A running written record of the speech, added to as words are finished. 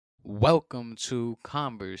Welcome to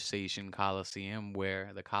Conversation Coliseum,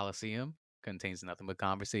 where the Coliseum contains nothing but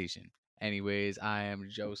conversation. Anyways, I am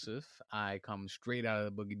Joseph. I come straight out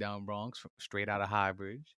of the Boogie Down Bronx, straight out of High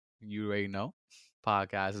Bridge. You already know.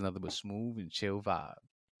 Podcast is nothing but smooth and chill vibe.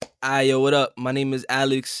 Yo, what up? My name is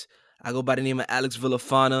Alex. I go by the name of Alex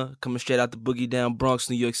Villafana, coming straight out the Boogie Down Bronx,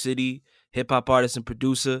 New York City, hip hop artist and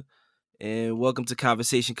producer. And welcome to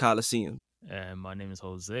Conversation Coliseum. And my name is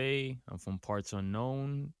Jose. I'm from Parts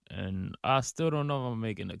Unknown, and I still don't know if I'm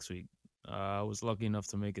making next week. I was lucky enough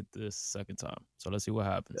to make it this second time, so let's see what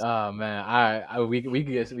happens. Oh man, we can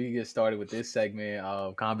get started with this segment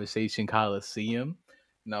of Conversation Coliseum.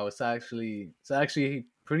 No, it's actually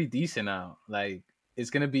pretty decent now. Like it's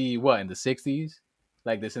gonna be what in the 60s,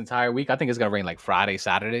 like this entire week. I think it's gonna rain like Friday,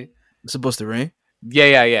 Saturday. It's supposed to rain.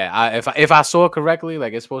 Yeah. If I saw it correctly,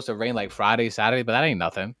 like it's supposed to rain like Friday, Saturday, but that ain't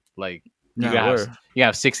nothing. Like you Nah, gotta have word. you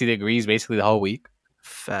have 60 degrees basically the whole week.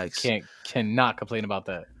 Facts. Cannot complain about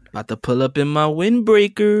that. About to pull up in my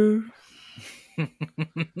windbreaker.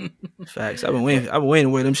 Facts. I've been waiting to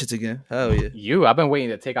wear them shits again. Hell yeah. I've been waiting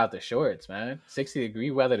to take out the shorts, man.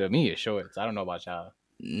 60-degree weather to me is shorts. I don't know about y'all.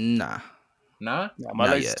 Nah. Nah. Yeah, my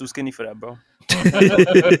Not legs is yet. too skinny for that, bro.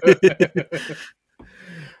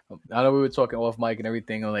 I know we were talking off mic and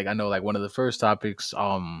everything. And like I know, like one of the first topics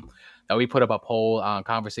that we put up a poll on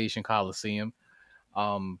Conversation Coliseum.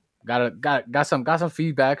 Got some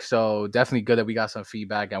feedback. So definitely good that we got some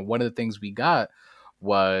feedback. And one of the things we got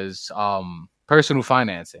was personal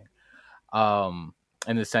financing.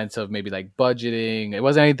 In the sense of maybe like budgeting. It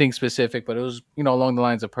wasn't anything specific, but it was along the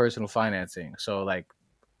lines of personal financing. So like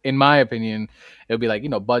in my opinion, it would be like,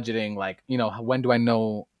 budgeting, like, when do I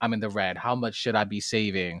know I'm in the red? How much should I be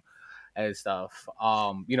saving and stuff?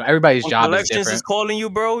 Everybody's When job is collections different. is calling you,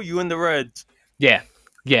 bro, you in the red. Yeah.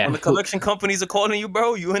 When the collection companies are calling you,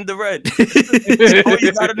 bro, you in the red. That's all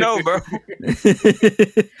you gotta know, bro.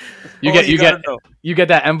 You All get gotta know. you get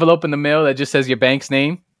that envelope in the mail that just says your bank's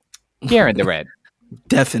name. You're in the red.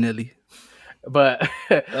 Definitely. But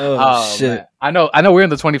Oh, shit. man. I know we're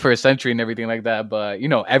in the 21st century and everything like that, but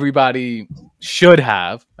everybody should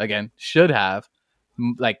have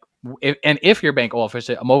like if your bank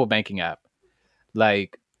offers it, a mobile banking app.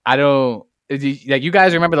 Like I don't like you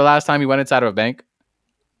guys remember the last time you went inside of a bank?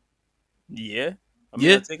 Yeah. I mean,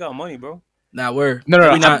 Yeah. I take out money, bro. Nah, word. No,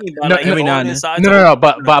 Every no, now- every now and then. no,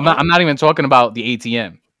 but I'm not even talking about the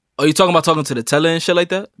ATM. Oh, you talking to the teller and shit like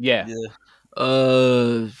that? Yeah.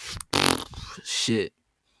 Shit.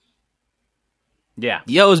 Yeah.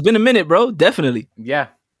 Yo, it's been a minute, bro. Definitely. Yeah.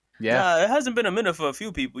 Nah, it hasn't been a minute for a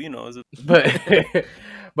few people, Is it?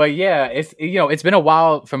 But yeah, it's been a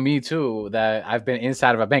while for me too that I've been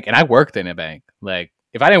inside of a bank and I worked in a bank. Like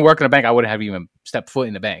if I didn't work in a bank, I wouldn't have even stepped foot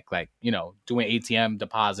in the bank. Like, doing ATM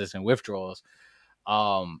deposits and withdrawals.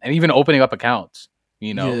 And even opening up accounts,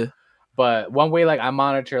 Yeah. But one way like I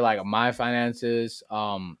monitor like my finances,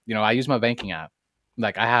 I use my banking app.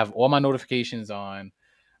 Like I have all my notifications on.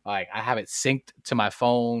 Like I have it synced to my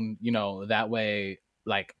phone, that way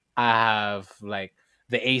like I have like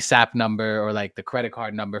the ASAP number or like the credit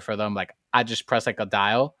card number for them. Like I just press like a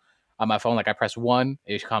dial on my phone. Like I press one,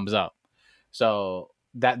 it comes up. So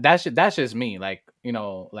that's just me. Like,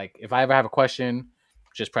 like if I ever have a question,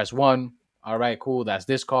 just press one. All right, cool. That's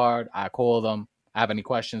this card. I call them. I have any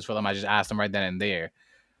questions for them, I just ask them right then and there.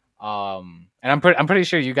 And I'm pretty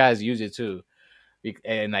sure you guys use it too.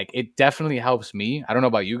 And like it definitely helps me. I don't know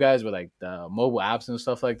about you guys, but like the mobile apps and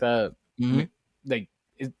stuff like that, Mhm. like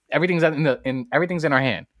everything's everything's in our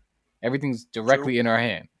hand. Everything's directly in our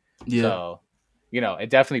hand. Yeah. So, it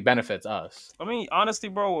definitely benefits us. I mean, honestly,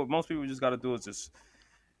 bro, what most people just gotta do is just,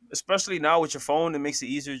 especially now with your phone, it makes it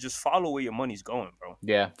easier. Just follow where your money's going, bro.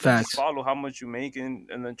 Yeah. Facts. Just follow how much you're making,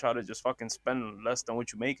 and then try to just fucking spend less than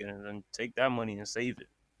what you're making, and then take that money and save it.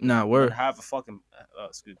 Nah, And word. have a fucking,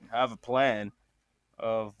 have a plan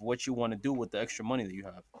of what you want to do with the extra money that you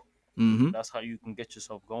have. Mm-hmm. That's how you can get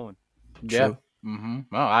yourself going. Yeah. True. Mm-hmm.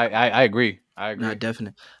 No, I agree. Nah,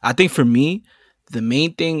 definitely. I think for me, the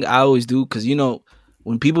main thing I always do, because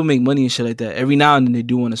when people make money and shit like that, every now and then they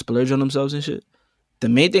do want to splurge on themselves and shit. The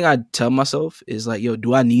main thing I tell myself is like, yo,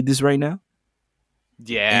 do I need this right now?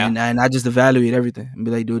 Yeah. And I just evaluate everything and be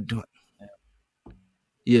like, do it.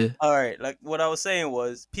 Yeah. All right, like what I was saying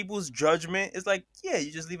was, people's judgment is like, yeah,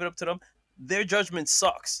 you just leave it up to them. Their judgment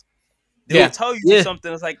sucks. They'll Yeah. tell you Yeah.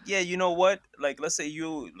 something. It's like, yeah, you know what? Like, let's say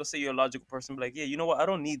you're a logical person. Be like, yeah, you know what? I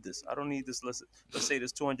don't need this. Let's say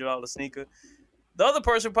this $200 sneaker. The other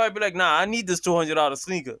person probably be like, nah, I need this $200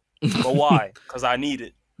 sneaker. But why? Because I need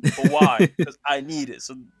it. But why? Because I need it.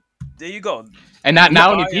 So There you go. And not You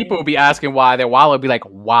only buy people will be asking why, their wallet will be like,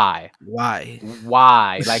 why? Why?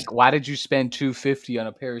 Like, why did you spend $250 on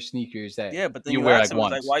a pair of sneakers that Yeah, but then you you wear ask like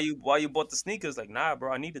them, it's once? like, why you bought the sneakers? Like, nah,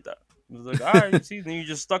 bro, I needed that. It was like, all right, see, then you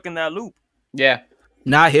just stuck in that loop. Yeah.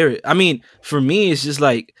 Now I hear it. I mean, for me, it's just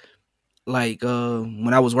like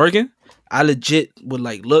when I was working, I legit would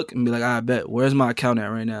like look and be like, I bet, where's my account at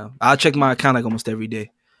right now? I'll check my account like almost every day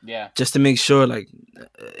Yeah. just to make sure like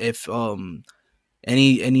if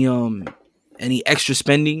any extra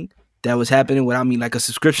spending that was happening without me, like a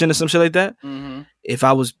subscription or some shit like that, Mm-hmm. if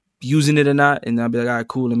I was using it or not, and I'd be like, all right,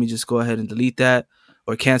 cool, let me just go ahead and delete that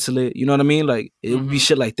or cancel it. You know what I mean? Like it would be Mhm.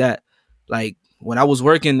 shit like that. Like when I was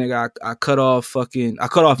working, nigga, I cut off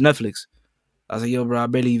Netflix. I was like, yo, bro, I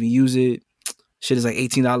barely even use it. Shit is like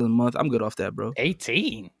 $18 a month. I'm good off that, bro.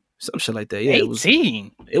 18. Some shit like that. Yeah,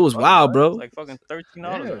 18. it was wild, bro. It's like fucking $13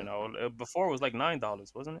 Yeah. right now. Before it was like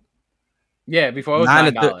 $9, wasn't it? Yeah, before it was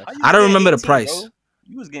 $9 $9. to How you I don't getting remember the 18, price. bro?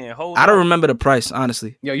 You was getting whole. I don't remember the price,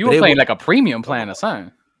 honestly. Yo, you But were it playing was- like a premium plan or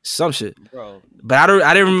something. Some shit. bro. But I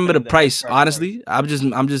didn't remember the Depending on price, the price. honestly. I'm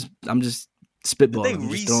just Did spitballing. they I'm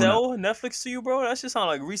just throwing out. resell Netflix to you, bro? That shit sound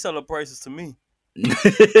like reseller prices to me. Nah,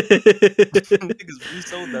 Niggas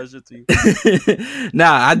resold that shit to you.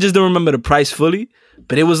 I just don't remember the price fully.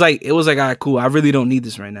 But it was like, all right, cool. I really don't need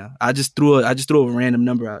this right now. I just threw a random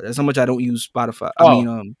number out. That's how much I don't use Spotify.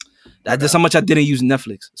 Oh. That's how much I didn't use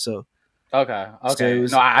Netflix. So Okay. So it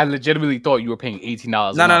was- No, I legitimately thought you were paying $18. No,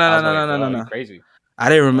 a month. I was no, like, no, bro, no. you crazy. I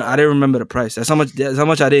didn't remember the price. That's how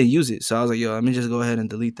much I didn't use it. So I was like, yo, let me just go ahead and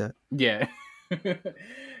delete that. Yeah.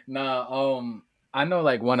 I know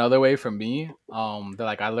like one other way for me, that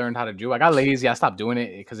like I learned how to do. I got lazy. I stopped doing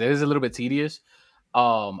it because it is a little bit tedious.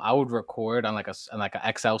 I would record on an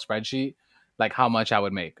Excel spreadsheet, like how much I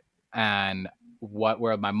would make and what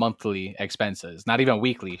were my monthly expenses, not even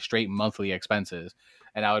weekly, straight monthly expenses.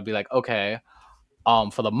 And I would be like, okay,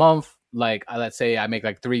 for the month, like let's say I make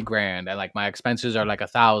like $3,000 and like my expenses are like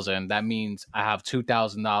 1,000. That means I have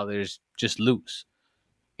 $2,000 just loose,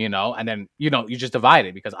 and then you just divide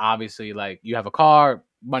it because obviously like you have a car,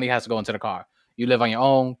 money has to go into the car. You live on your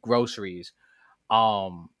own, groceries,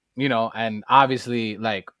 and obviously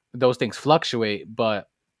like those things fluctuate, but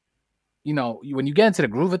when you get into the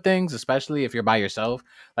groove of things, especially if you're by yourself,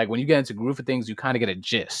 like when you get into groove of things, you kind of get a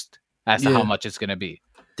gist as to how Yeah. much it's gonna be.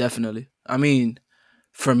 Definitely. I mean,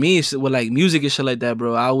 for me, it's with like music and shit like that,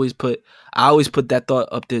 bro. I always put that thought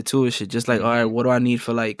up there too and shit. Just like, all right, what do I need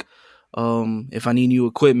for like, if I need new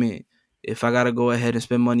equipment, if I gotta go ahead and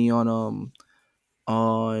spend money on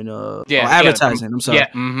advertising. I'm sorry,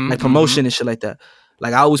 like promotion and shit like that.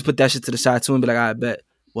 Like I always put that shit to the side too and be like, I bet.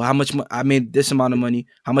 Well, how much I made this amount of money?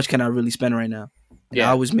 How much can I really spend right now? And Yeah.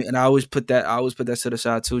 I always put that to the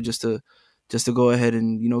side too, just to go ahead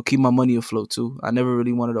and keep my money afloat too. I never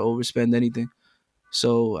really wanted to overspend anything,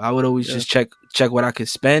 so I would always just check what I could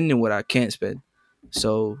spend and what I can't spend.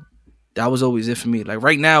 So that was always it for me. Like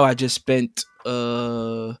right now, I just spent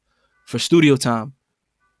for studio time.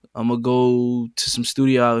 I'm gonna go to some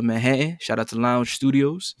studio out in Manhattan. Shout out to Lounge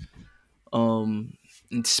Studios. And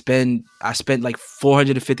I spent like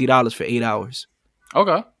 $450 for 8 hours.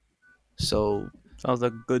 Okay. So Sounds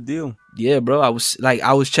like a good deal. yeah, bro. I was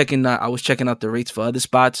checking out the rates for other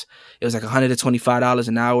spots. It was like $125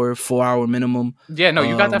 an hour, 4-hour minimum. Yeah, no,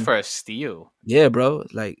 you got that Um, for a steal. Yeah, bro.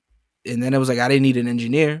 Like, and then it was like I didn't need an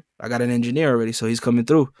engineer. I got an engineer already, so he's coming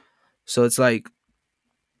through. So it's like,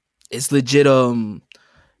 it's legit.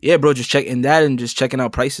 Yeah, bro. Just checking that and just checking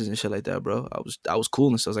out prices and shit like that, bro. I was cool,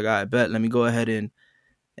 and so I was like, I bet. Let me go ahead and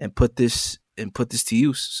put this to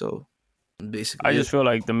use. So basically, I just feel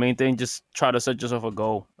like the main thing, just try to set yourself a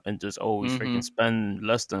goal and just always freaking spend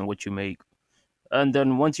less than what you make. And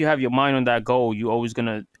then once you have your mind on that goal, you're always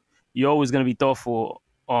gonna be thoughtful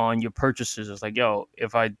on your purchases. It's like, yo,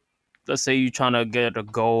 let's say you're trying to get a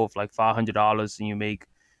goal of like $500 and you make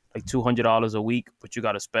like $200 a week, but you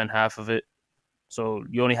got to spend half of it. So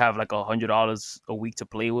you only have like $100 a week to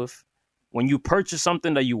play with. When you purchase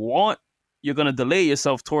something that you want, you're gonna delay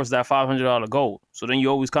yourself towards that $500 goal. So then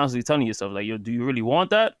you're always constantly telling yourself like, yo, do you really want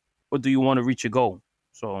that, or do you want to reach your goal?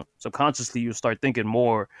 So subconsciously you start thinking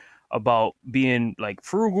more about being like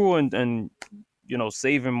frugal and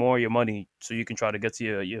saving more of your money so you can try to get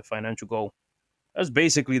to your financial goal. That's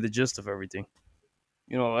basically the gist of everything.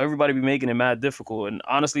 Everybody be making it mad difficult, and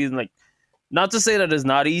honestly, it's like, not to say that it's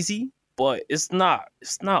not easy, but it's not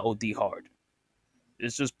OD hard.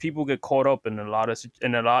 It's just people get caught up in a lot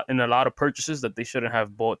of purchases that they shouldn't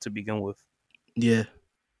have bought to begin with. yeah.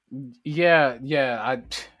 Yeah.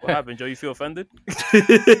 What happened, Joe? You feel offended? kind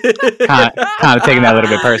of taking that a little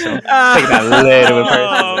bit personal. Taking that a little bit personal.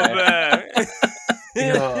 Oh, man.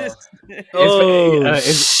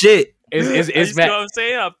 Shit. It's what I'm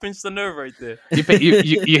saying? I pinched the nerve right there.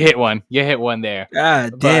 You hit one. You hit one there.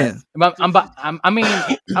 God damn. But I mean,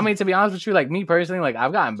 to be honest with you, like me personally, like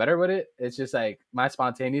I've gotten better with it. It's just like my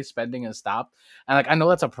spontaneous spending has stopped, and like I know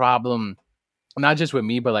that's a problem, not just with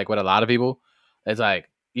me, but like with a lot of people. It's like,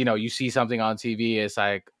 you know, you see something on TV, it's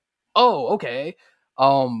like, oh, okay.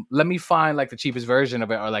 Let me find like the cheapest version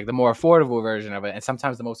of it or like the more affordable version of it. And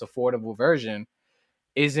sometimes the most affordable version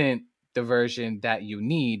isn't the version that you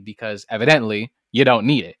need because evidently you don't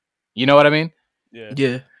need it. You know what I mean?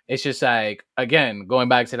 Yeah. It's just like, again, going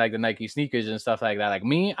back to like the Nike sneakers and stuff like that. Like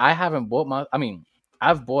me, I've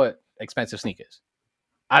bought expensive sneakers.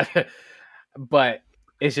 But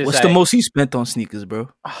it's just what's like, the most you spent on sneakers, bro?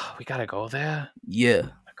 Oh, we gotta go there. Yeah.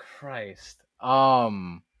 Christ.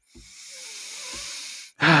 4.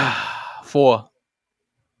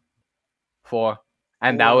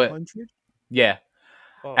 And that was, yeah.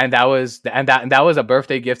 Oh. And that was a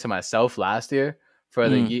birthday gift to myself last year for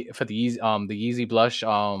the Yeezy Blush,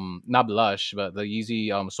 not Blush, but the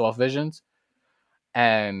Yeezy Soft Visions.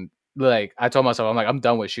 And like I told myself, I'm like, I'm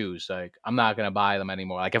done with shoes. Like I'm not gonna buy them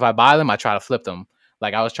anymore. Like if I buy them, I try to flip them.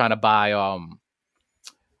 Like I was trying to buy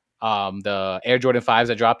the Air Jordan 5s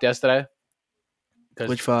that dropped yesterday.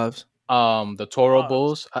 Which 5s? The Toro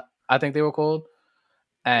Bulls, I think they were called.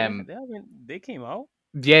 They came out.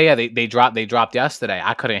 Yeah, they dropped yesterday.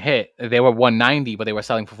 I couldn't hit. They were 190, but they were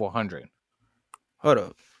selling for 400. Hold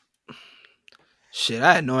up. Shit,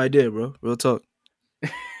 I had no idea, bro. Real talk.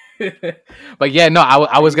 But yeah, no,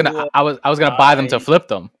 I was gonna buy them to flip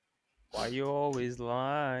them. Why you always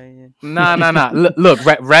lying? Nah. Look,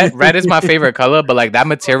 red is my favorite color, but like that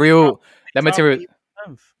material.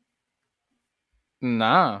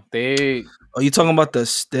 Nah, they. Oh, you talking about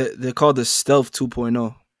they're called the Stealth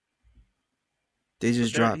 2.0. They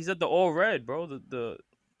just dropped. He said the all red, bro. The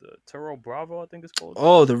Toro Bravo, I think it's called.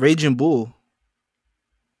 Oh, the Raging Bull.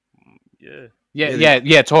 Yeah.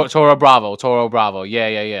 Toro Bravo.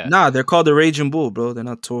 Yeah. Nah, they're called the Raging Bull, bro. They're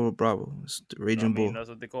not Toro Bravo. It's the Raging Bull. That's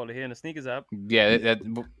what they call it here in the sneakers app. Yeah.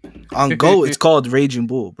 On Go, it's called Raging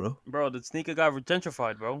Bull, bro. Bro, the sneaker got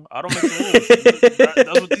gentrified, bro. I don't make the rules.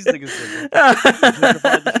 That's what these niggas say,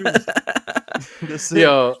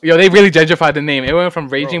 bro. Yo, they really gentrified the name. It went from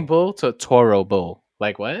Raging Bull to Toro Bull.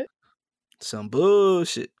 Like what? Some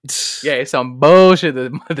bullshit. Yeah, it's some bullshit.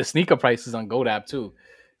 The sneaker prices on Goat app too.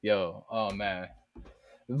 Yo, oh man.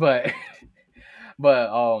 But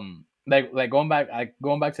like going back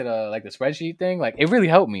to the spreadsheet thing, like it really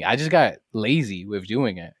helped me. I just got lazy with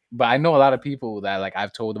doing it. But I know a lot of people that like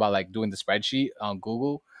I've told about like doing the spreadsheet on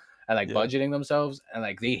Google and like budgeting themselves, and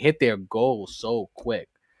like they hit their goals so quick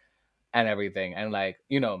and everything. And like,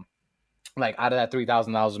 you know, like out of that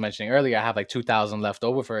 $3,000 I was mentioning earlier, I have like 2,000 left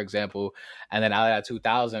over, for example, and then out of that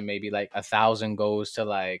 2,000, maybe like 1,000 goes to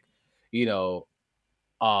like, you know,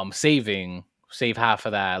 save half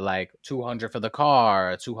of that, like 200 for the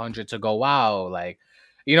car, 200 to go out, like,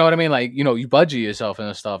 you know what I mean? Like, you know, you budget yourself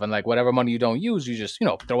and stuff, and like whatever money you don't use, you just, you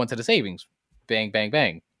know, throw into the savings. Bang, bang,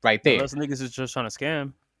 bang, right there. Those niggas is just trying to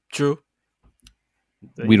scam. True.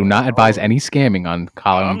 We do not advise any scamming on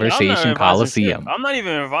Conversation Coliseum. I'm not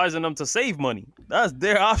even advising them to save money. That's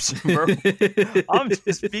their option, bro. I'm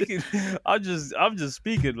just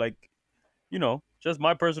speaking like, you know, just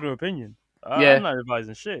my personal opinion. I'm not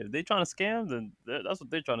advising shit. If they trying to scam, then that's what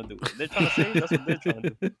they're trying to do. If they're trying to save, that's what they're trying to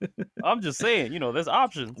do. I'm just saying, you know, there's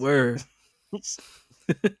options. Word.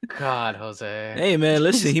 God, Jose. Hey man,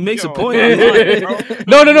 listen, he makes a point.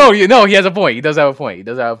 No, he has a point. He does have a point.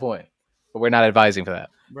 But we're not advising for that.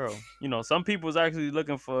 Bro, you know, some people's actually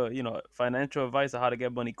looking for, you know, financial advice on how to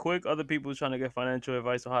get money quick. Other people's trying to get financial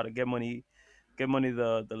advice on how to get money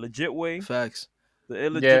the legit way. Facts. The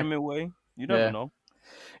illegitimate way. You never know.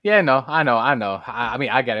 Yeah, no, I know. I mean,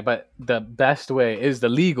 I get it, but the best way is the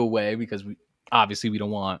legal way, because we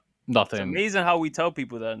don't want nothing. It's amazing how we tell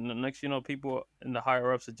people that. And the next, you know, people in the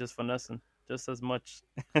higher ups are just finessing just as much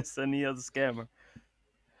as any other scammer.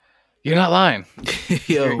 You're not lying.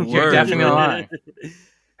 You're definitely not lying.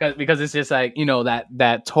 Because it's just like, you know,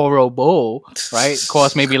 that Toro Bull, right,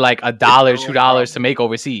 costs maybe like $1, $2 to make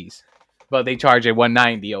overseas, but they charge it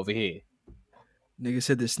 $190 over here. Nigga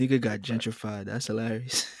said the sneaker got gentrified. That's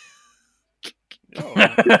hilarious.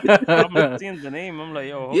 I'm seeing the name. I'm like,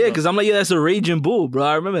 yo. Yeah, because I'm like, yeah, that's a Raging Bull, bro.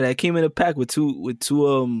 I remember that came in a pack with two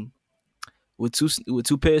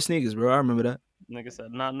pair of sneakers, bro. I remember that. Nigga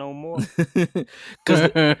said, not no more.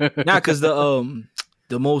 Because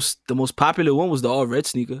the most popular one was the all red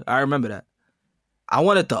sneaker. I remember that. I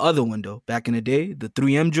wanted the other one though back in the day, the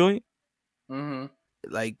 3M joint. Mm-hmm.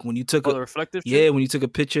 like when you took Oh, the reflective. yeah, shit? when you took a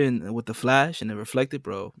picture and with the flash and it reflected,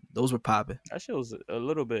 bro, those were popping. That shit was a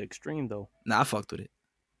little bit extreme though. Nah, I fucked with it.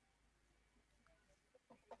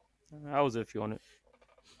 I was iffy on it.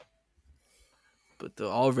 But the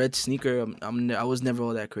all red sneaker, I was never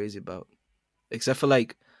all that crazy about, except for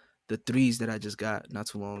like the threes that I just got not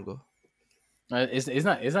too long ago. It's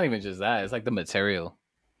not even just that. It's like the material.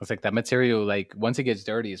 It's like that material. Like once it gets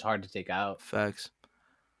dirty, it's hard to take out. Facts.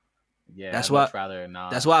 Yeah, That's I'd why- much rather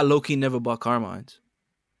not. That's why I low key never bought Carmines.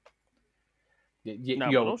 Nah,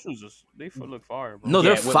 yo, but those shoes just look fire, bro. No,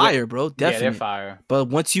 they're Yeah, fire, bro. yeah, Definitely. they're fire. But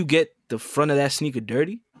once you get the front of that sneaker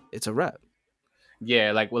dirty, it's a wrap.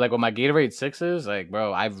 Yeah, like with my Gatorade 6s, like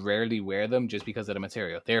bro, I rarely wear them just because of the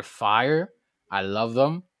material. They're fire. I love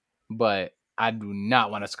them, but I do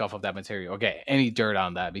not want to scuff up that material or get any dirt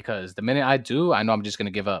on that because the minute I do, I know I'm just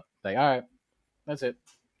gonna give up. Like, all right, that's it.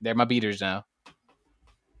 They're my beaters now.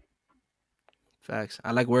 Facts.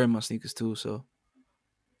 I like wearing my sneakers too, so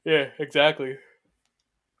Yeah, exactly.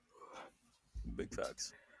 Big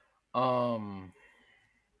facts.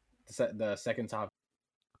 The second topic.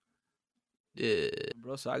 yeah,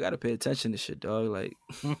 bro. So I gotta pay attention to shit, dog. Like,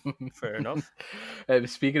 Fair enough. And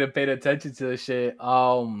speaking of paying attention to the shit,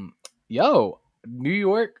 yo, New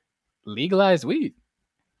York legalized weed.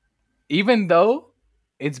 Even though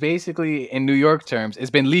it's basically in New York terms, it's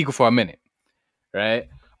been legal for a minute, right?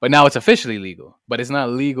 But now it's officially legal, but it's not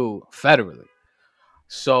legal federally.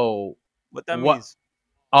 So What that What- means?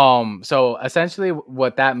 so essentially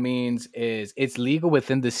what that means is it's legal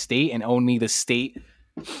within the state and only the state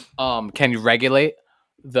can regulate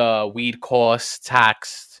the weed costs,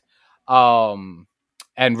 tax,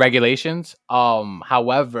 and regulations.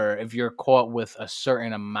 However, if you're caught with a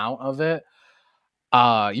certain amount of it,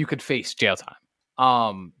 you could face jail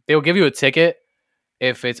time. They'll give you a ticket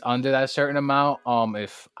if it's under that certain amount,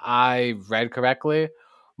 if I read correctly.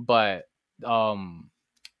 But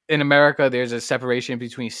in America, there's a separation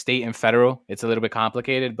between state and federal. It's a little bit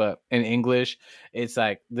complicated, but in English, it's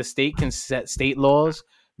like the state can set state laws.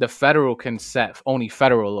 The federal can set only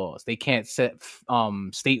federal laws. They can't set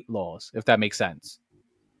state laws, if that makes sense.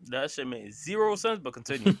 That shit made 0 sense, but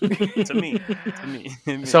continue. to me. It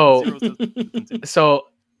made So- 0 sense, but continue.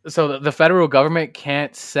 So the federal government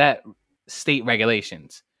can't set state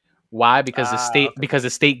regulations. Why? Because Okay. the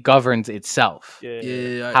state governs itself.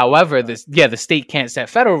 yeah, However, the state can't set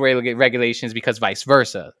federal regulations because vice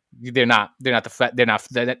versa. They're not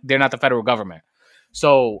the federal government.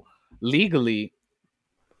 So legally,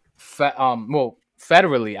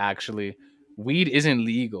 federally actually, weed isn't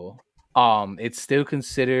legal. It's still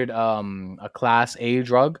considered a class A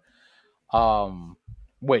drug,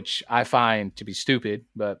 which I find to be stupid,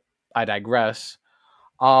 but I digress.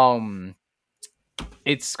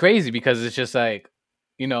 It's crazy because it's just like,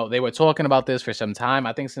 they were talking about this for some time.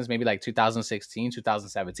 I think since maybe like 2016,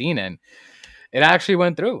 2017, and it actually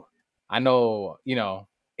went through. I know,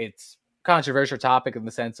 it's controversial topic in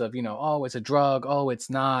the sense of, oh, it's a drug. Oh, it's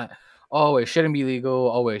not. Oh, it shouldn't be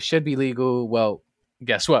legal. Oh, it should be legal. Well,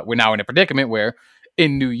 guess what? We're now in a predicament where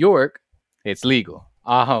in New York, it's legal.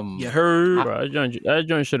 you heard. Bro, that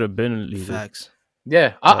joint should have been legal. Facts.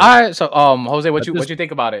 Yeah. All right. So, Jose, what I you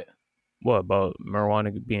think about it? What about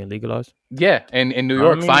marijuana being legalized? Yeah, in New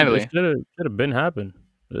York, finally. It should have been happened.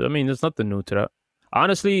 I mean, there's nothing new to that.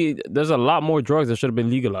 Honestly, there's a lot more drugs that should have been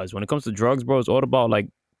legalized. When it comes to drugs, bro, it's all about like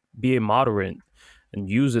being moderate and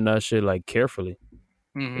using that shit like carefully.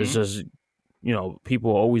 Mhm. It's just,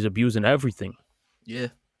 people are always abusing everything. Yeah.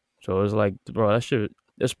 So it's like, bro, that shit,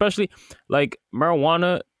 especially like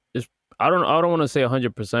marijuana is, I don't want to say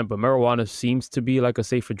 100%, but marijuana seems to be like a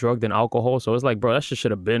safer drug than alcohol. So it's like, bro, that shit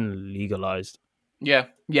should have been legalized. Yeah.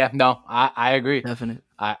 No, I agree. Definite.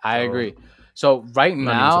 I So, agree. So right I'm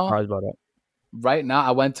not even now, surprised by that.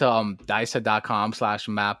 I went to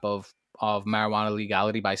disa.com/map of marijuana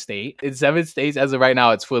legality by state. In 7 states as of right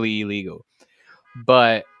now, it's fully illegal.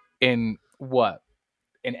 But in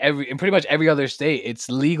pretty much every other state, it's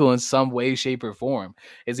legal in some way, shape, or form.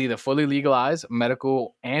 It's either fully legalized,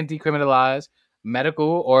 medical, and decriminalized,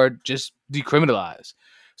 medical, or just decriminalized.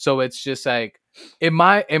 So it's just like, in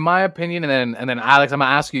my opinion, and then Alex, I'm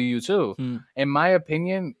gonna ask you too. Hmm. In my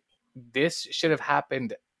opinion, this should have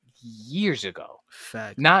happened years ago.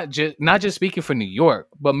 Fact. Not just speaking for New York,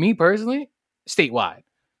 but me personally, statewide,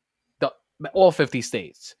 all 50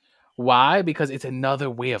 states. Why? Because it's another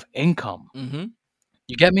way of income. Mm-hmm.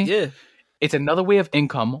 You get me? Yeah. It's another way of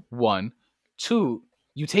income. 1, 2.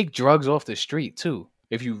 You take drugs off the street too,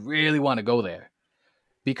 if you really want to go there,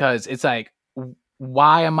 because it's like,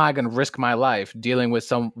 why am I going to risk my life dealing with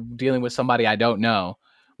somebody I don't know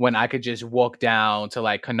when I could just walk down to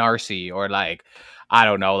like Canarsie or like I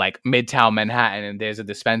don't know, like Midtown Manhattan, and there's a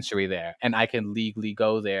dispensary there, and I can legally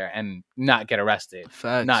go there and not get arrested,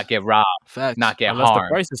 Facts. not get robbed, Facts. not get Unless the harmed.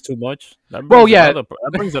 price is too much. That Well, brings yeah. that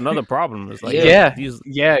brings another problem. It's like Yeah.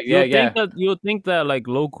 you'll think that like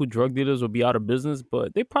local drug dealers will be out of business,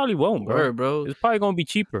 but they probably won't, bro. Word, bro. It's probably gonna be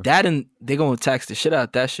cheaper. That and they're gonna tax the shit out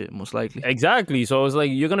of that shit, most likely. Exactly. So it's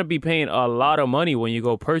like you're gonna be paying a lot of money when you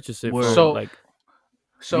go purchase it Word. from So- like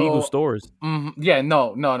So legal stores. yeah,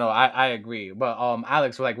 no, I agree. But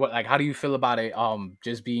Alex, like how do you feel about it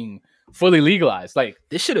just being fully legalized? Like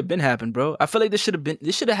This should have been happened, bro. I feel like this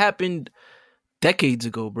should have happened decades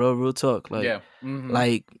ago, bro. Real talk. Like yeah. Mhm.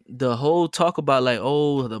 like the whole talk about like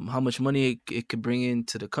how much money it could bring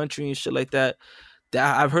into the country and shit like that.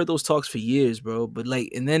 I've heard those talks for years, bro. But like,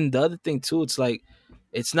 and then the other thing too, it's like,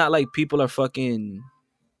 it's not like people are fucking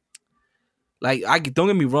like, don't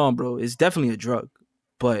get me wrong, bro. It's definitely a drug,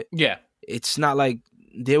 but Yeah. it's not like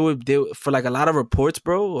there for like a lot of reports,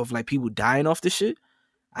 bro, of like people dying off this shit.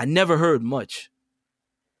 I never heard much.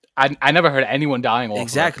 I never heard anyone dying off of it.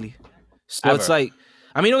 Exactly. So it's Ever. like,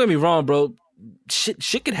 I mean, don't get me wrong, bro.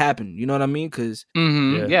 Shit could happen. You know what I mean? Because,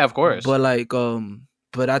 Mhm. Yeah, of course. but like,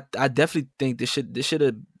 but I definitely think this should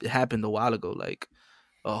have happened a while ago, like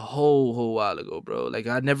a whole while ago, bro. Like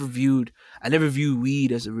I never viewed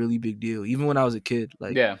weed as a really big deal, even when I was a kid.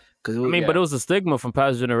 Like, yeah. because I mean, but it was a stigma from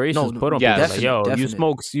past generations No, put on yeah, people. Like, definite, yo,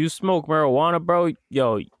 definite. you smoke marijuana, bro.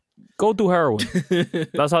 Yo, go do heroin.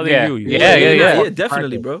 That's how they Yeah. view you. Yeah.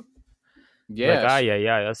 definitely, bro. Yeah. Like,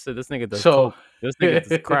 yeah. That's it. This nigga does So coke. This nigga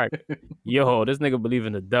does crack. Yo, this nigga believe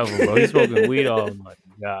in the devil, bro. He's smoking weed. Oh my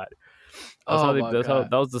god. That's Oh how they. my That's how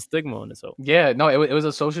God. that was the stigma on it. So Yeah, no, it was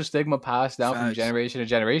a social stigma passed down from Facts. generation to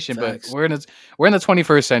generation. Facts. But we're in the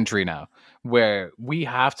 21st century now, where we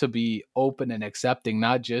have to be open and accepting,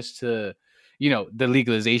 not just to, the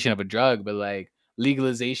legalization of a drug, but like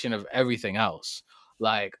legalization of everything else.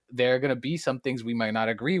 Like there are gonna be some things we might not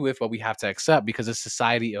agree with, but we have to accept because of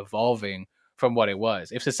society evolving from what it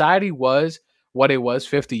was. If society was what it was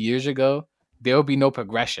 50 years ago, there would be no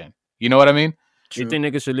progression. You know what I mean? you think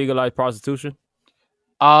niggas should legalize prostitution?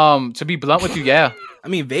 To be blunt with you, yeah. I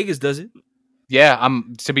mean, Vegas does it. Yeah,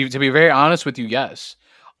 to be very honest with you, yes.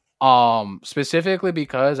 Specifically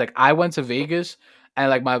because like I went to Vegas and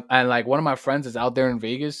like one of my friends is out there in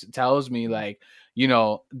Vegas tells me like,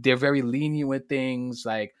 they're very lenient with things,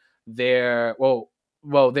 like they're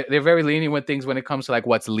very lenient with things when it comes to like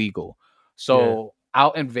what's legal. So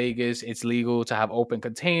out in Vegas, it's legal to have open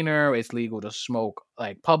container, it's legal to smoke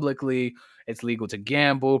like publicly, it's legal to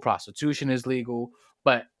gamble, prostitution is legal,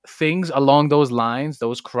 but things along those lines,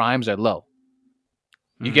 those crimes are low.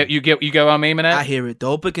 You get what I'm aiming at? I hear it. The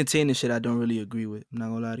open container shit, I don't really agree with. I'm not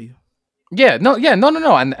gonna lie to you. No,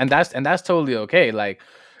 and that's totally okay. Like,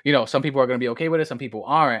 some people are gonna be okay with it, some people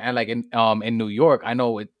aren't. And like in New York, I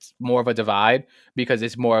know it's more of a divide because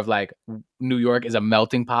it's more of like New York is a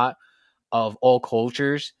melting pot of all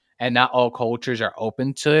cultures, and not all cultures are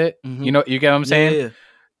open to it. Mhm. You get what I'm saying? Yeah.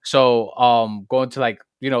 So going to like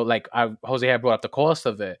Jose had brought up the cost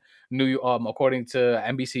of it. According to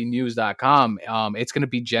NBCnews.com, it's going to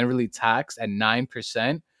be generally taxed at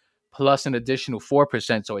 9% plus an additional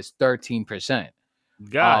 4%, so it's 13%.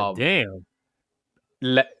 God Um, damn.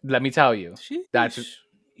 Let me tell you, that's Sheesh.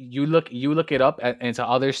 you look it up into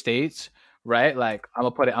other states, right? Like I'm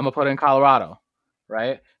gonna put it in Colorado,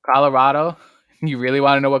 right? Colorado. You really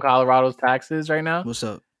want to know what Colorado's tax is right now? What's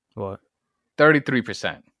up? What?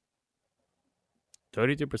 33%.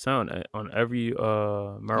 32% on every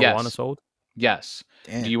marijuana Yes. sold. Yes.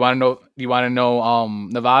 Damn. Do you want to know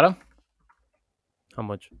Nevada? How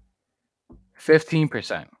much?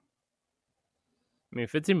 15%. I mean,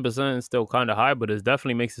 15% is still kind of high, but it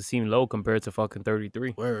definitely makes it seem low compared to fucking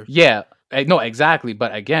 33. Word. Yeah, no, exactly.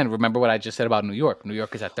 But again, remember what I just said about New York. New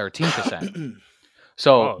York is at 13%.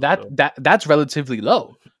 So that's relatively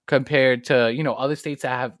low compared to other states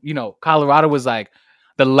that have Colorado was like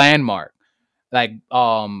the landmark, like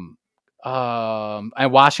and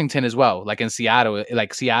Washington as well, like in Seattle,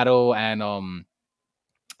 like Seattle and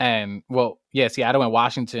Seattle and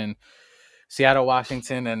Washington. Seattle,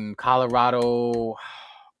 Washington, and Colorado.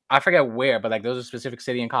 I forget where, but like those are specific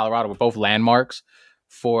city in Colorado were both landmarks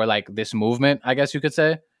for like this movement, I guess you could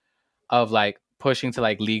say, of like pushing to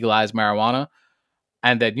like legalize marijuana.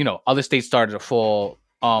 And then, other states started to fall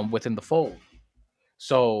within the fold.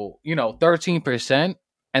 So, 13%,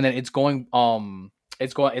 and then it's going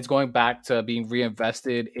back to being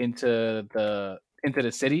reinvested into the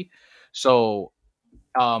city. So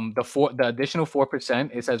the additional 4%,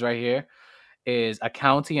 it says right here, is a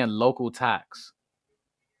county and local tax.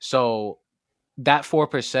 So that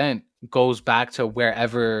 4% goes back to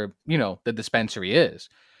wherever, the dispensary is.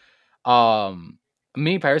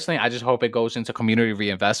 Me personally, I just hope it goes into community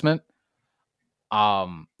reinvestment.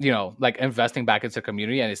 Like investing back into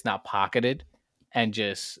community, and it's not pocketed and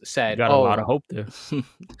just You said, got a lot of hope there.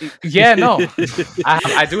 yeah, no,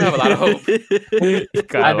 I do have a lot of hope. You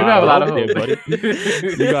got I do have a lot of there, hope. buddy.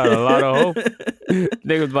 You got a lot of hope.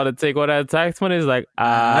 Niggas about to take all that tax money. It's like,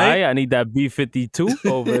 I need that B-52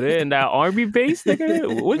 over there in that army base.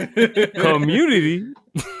 Nigga. What? Community?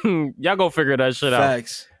 Y'all go figure that shit out.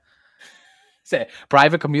 Facts. Say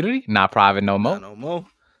private community, not private no more. Not no more.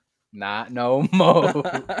 Not no more.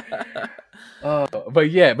 But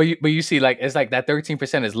you see, like, it's like that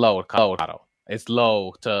 13% is low to Colorado. It's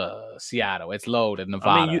low to Seattle. It's low to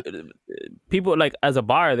Nevada. I mean, people, like, as a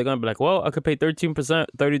buyer, they're gonna be like, well, I could pay 13%,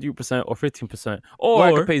 33%, or 15%, or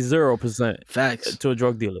I could pay 0% Facts to a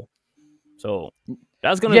drug dealer. So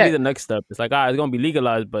that's gonna be the next step. It's like, it's gonna be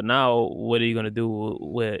legalized, but now what are you gonna do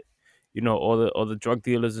with all the drug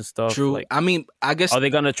dealers and stuff? True. Like, I mean, I guess, are they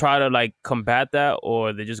gonna try to like combat that,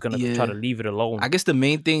 or they're just gonna try to leave it alone? I guess the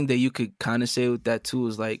main thing that you could kind of say with that too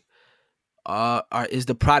is like, is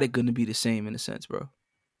the product gonna be the same in a sense, bro?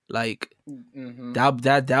 Like,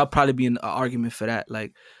 that'll probably be an argument for that.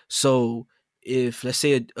 Like, so if, let's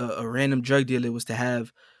say, a random drug dealer was to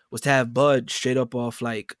have bud straight up off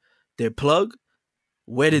like their plug,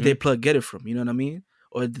 where did their plug get it from? You know what I mean?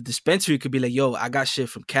 Or the dispensary could be like, yo, I got shit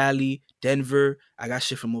from Cali, Denver. I got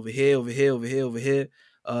shit from over here. What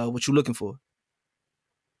you looking for?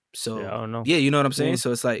 So, I don't know. Yeah, you know what I'm saying?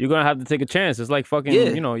 So it's like, you're going to have to take a chance. It's like fucking,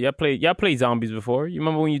 y'all played zombies before. You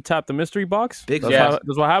remember when you tapped the mystery box? That's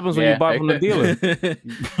what happens when you buy from the dealer.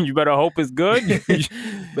 You better hope it's good.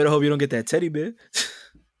 Better hope you don't get that teddy bear.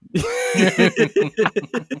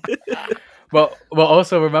 Well,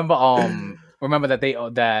 also remember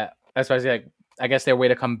that especially, like, I guess their way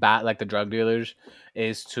to combat like the drug dealers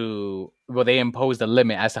is they impose the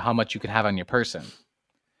limit as to how much you can have on your person.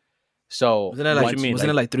 So wasn't it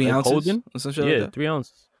like 3 ounces? Or some shit like that? 3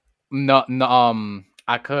 ounces. No.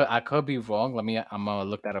 I could be wrong. I'm gonna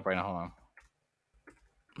look that up right now. Hold on.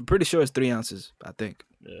 I'm pretty sure it's 3 ounces. I think.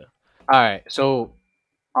 Yeah. All right. So,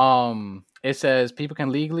 it says people can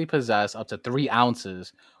legally possess up to 3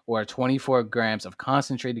 ounces or 24 grams of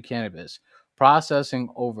concentrated cannabis. Processing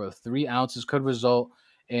over 3 ounces could result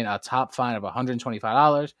in a top fine of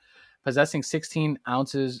 $125. Possessing 16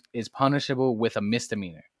 ounces is punishable with a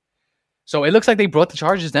misdemeanor. So it looks like they brought the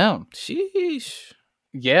charges down. Sheesh.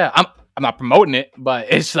 Yeah, I'm not promoting it, but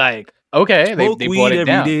it's like, okay, they brought it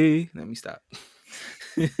down. Day. Let me stop.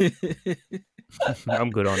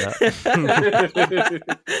 I'm good on that.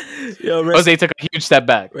 Yo, Jose took a huge step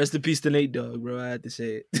back. Rest in peace to Nate Dogg, bro. I had to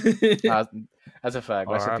say it. That's a fact.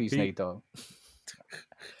 Rest in peace, Nate Dogg.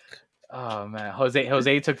 Oh man,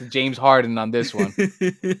 Jose took the James Harden on this one.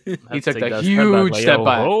 He took a huge step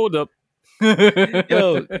back. Hold up.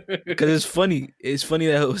 Yo, because it's funny. It's funny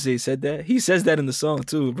that Jose said that. He says that in the song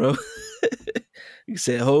too, bro. He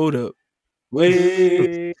said, "Hold up,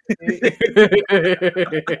 wait."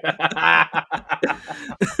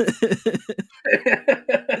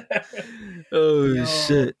 Oh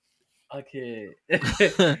shit. Okay.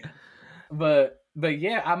 But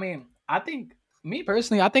yeah, I mean, I think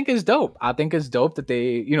it's dope. I think it's dope that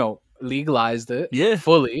they, legalized it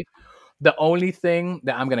fully. The only thing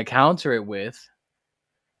that I'm gonna counter it with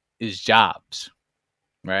is jobs,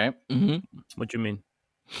 right? Mm-hmm. What you mean?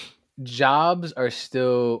 Jobs are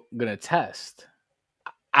still gonna test.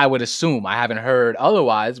 I would assume. I haven't heard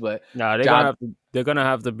otherwise, but they're gonna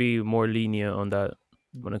have to be more lenient on that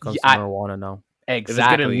when it comes to marijuana now. Exactly. If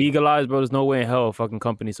it's getting legalized, bro, there's no way in hell a fucking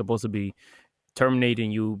company's supposed to be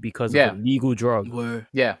terminating you because of a legal drug.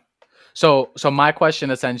 Yeah. So my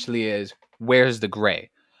question essentially is, where's the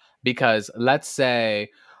gray? Because let's say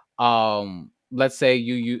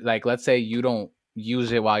you don't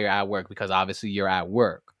use it while you're at work because obviously you're at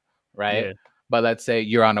work, right? Yeah. But let's say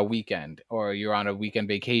you're on a weekend or you're on a weekend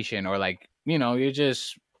vacation, or like, you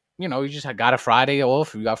just got a Friday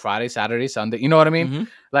off. You got Friday, Saturday, Sunday. You know what I mean? Mm-hmm.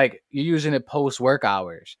 Like, you're using it post work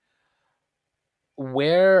hours.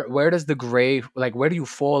 Where does the gray, like, where do you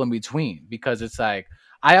fall in between? Because it's like,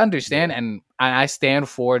 I understand and I stand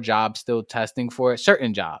for jobs still testing for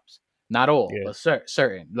certain jobs, not all, but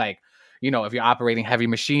certain. Like, if you're operating heavy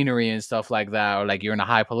machinery and stuff like that, or like you're in a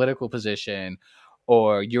high political position,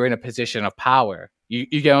 or you're in a position of power, you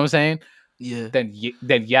get what I'm saying? Yeah. Then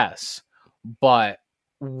yes, but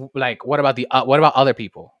like, what about other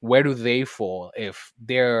people? Where do they fall if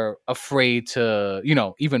they're afraid to,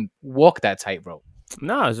 even walk that tightrope?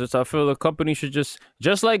 Nah, it's just, I feel the company should just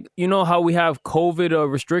like, how we have COVID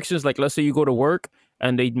restrictions. Like, let's say you go to work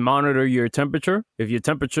and they monitor your temperature. If your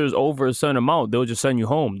temperature is over a certain amount, they'll just send you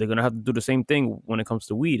home. They're gonna have to do the same thing when it comes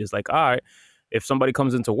to weed. It's like, all right, if somebody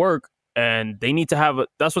comes into work and they need to have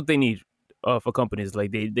that's what they need for companies.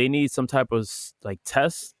 Like they need some type of like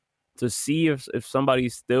test to see if somebody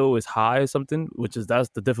still is high or something, that's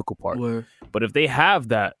the difficult part. Word. But if they have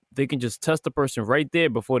that, they can just test the person right there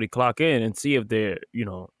before they clock in and see if they're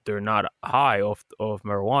not high off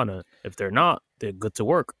marijuana. If they're not, they're good to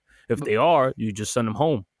work. If they are, you just send them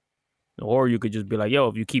home. Or you could just be like, yo,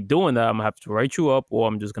 if you keep doing that, I'm gonna have to write you up, or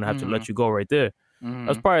I'm just gonna have to let you go right there.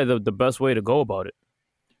 That's probably the best way to go about it.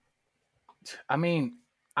 I mean,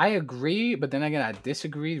 I agree, but then again, I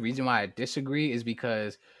disagree. The reason why I disagree is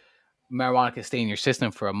because marijuana can stay in your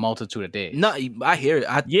system for a multitude of days. No, I hear it.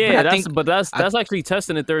 That's actually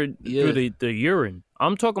testing it through the urine.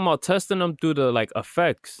 I'm talking about testing them through the like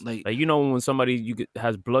effects, like when somebody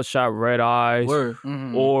has bloodshot red eyes,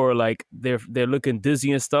 or like they're looking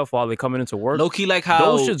dizzy and stuff while they're coming into work. Low key, like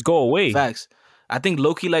how those shits go away. Facts. I think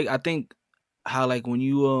low key, like I think how like when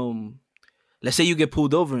you let's say you get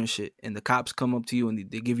pulled over and shit, and the cops come up to you and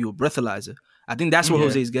they give you a breathalyzer. I think that's what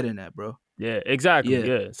Jose's getting at, bro. Yeah, exactly.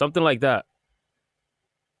 Yeah, something like that.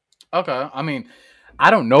 Okay, I mean, I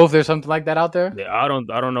don't know if there's something like that out there. Yeah, I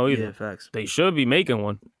don't know either. Yeah, facts. They should be making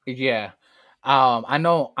one. Yeah, I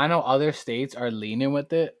know other states are leaning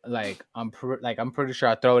with it. Like I'm pretty sure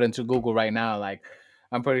I throw it into Google right now. Like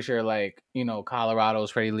I'm pretty sure like Colorado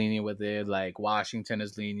is pretty lenient with it. Like Washington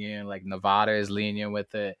is lenient. Like Nevada is lenient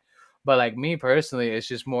with it. But like me personally, it's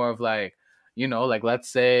just more of like like let's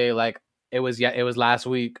say like it was last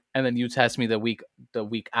week, and then you test me the week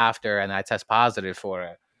after, and I test positive for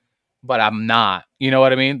it, but I'm not. You know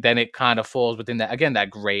what I mean? Then it kind of falls within that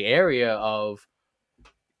gray area of,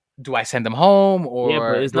 do I send them home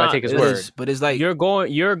or do I take his word? But it's like you're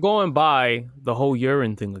going by the whole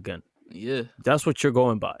urine thing again. Yeah, that's what you're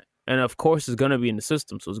going by, and of course it's gonna be in the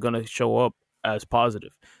system, so it's gonna show up as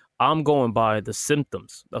positive. I'm going by the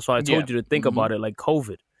symptoms. That's why I told you to think about it like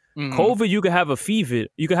COVID. COVID, you could have a fever,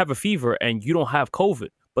 and you don't have COVID,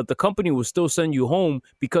 but the company will still send you home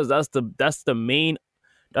because that's the main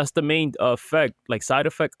effect, like side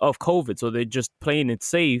effect of COVID. So they're just playing it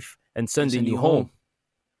safe and sending you home.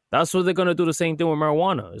 That's what they're gonna do. The same thing with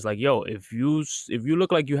marijuana. It's like, yo, if you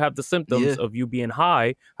look like you have the symptoms of you being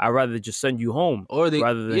high, I'd rather just send you home,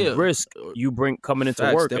 rather than risk you coming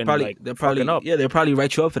into work. They'll probably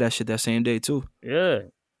write you up for that shit that same day too.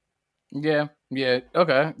 Yeah.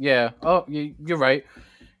 Okay. Yeah. Oh, you're right.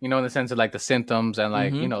 In the sense of like the symptoms and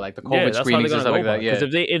like like the COVID screenings and stuff like that. Yeah.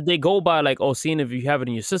 Because if they go by like, seeing if you have it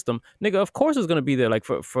in your system, nigga, of course it's gonna be there like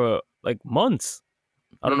for like months.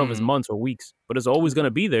 I don't know if it's months or weeks, but it's always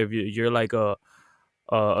gonna be there if you're like a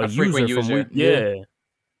user from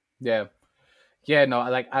Yeah. No,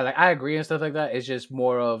 I agree and stuff like that. It's just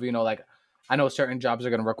more of like, I know certain jobs are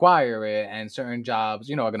going to require it, and certain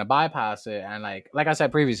jobs, are going to bypass it. And like I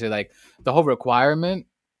said previously, like the whole requirement,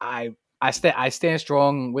 I stand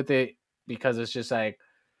strong with it, because it's just like,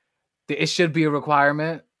 it should be a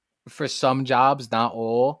requirement for some jobs, not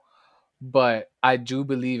all. But I do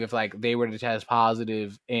believe if like they were to test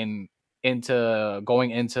positive into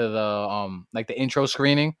going into the like the intro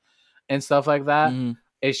screening and stuff like that,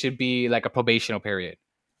 it should be like a probational period,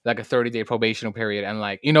 like a 30-day probational period. And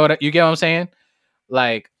like, you get what I'm saying?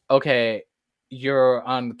 Like, okay, you're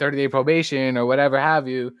on 30-day probation or whatever have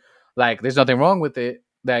you. Like, there's nothing wrong with it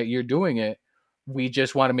that you're doing it. We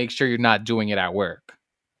just want to make sure you're not doing it at work.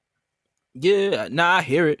 Yeah, I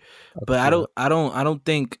hear it, but I don't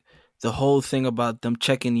think the whole thing about them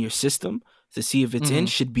checking your system to see if it's in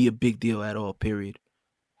should be a big deal at all. Period.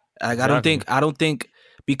 Like, exactly. I don't think.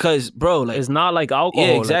 Because, bro, like, it's not like alcohol.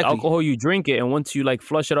 Yeah, exactly. Like, alcohol, you drink it, and once you like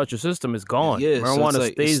flush it out your system, it's gone. Yeah, marijuana so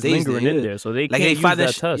stays lingering in there, so they can't use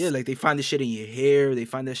that test. Yeah, like they find this shit in your hair, they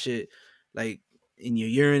find that shit like in your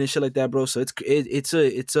urine and shit like that, bro. So it's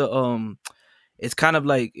kind of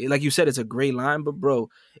like you said, it's a gray line. But bro,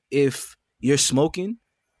 if you're smoking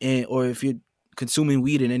or if you're consuming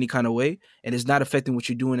weed in any kind of way and it's not affecting what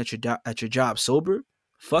you're doing at your job sober,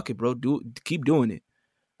 fuck it, bro. Keep doing it.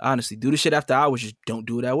 Honestly, do the shit after hours. Just don't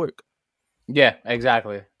do it at work. Yeah,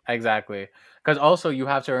 exactly. Because also you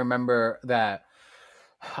have to remember that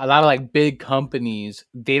a lot of like big companies,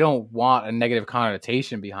 they don't want a negative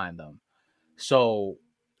connotation behind them. So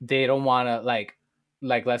they don't want to like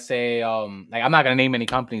let's say like, I'm not gonna name any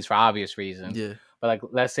companies for obvious reasons. Yeah. But like,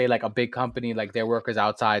 let's say like a big company, like their workers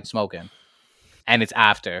outside smoking, and it's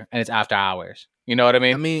after hours. You know what I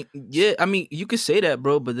mean? I mean, you could say that,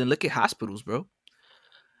 bro. But then look at hospitals, bro.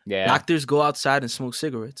 Yeah, doctors go outside and smoke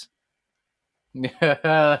cigarettes.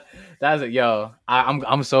 That's it, yo.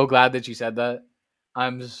 I'm so glad that you said that,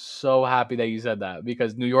 I'm so happy that you said that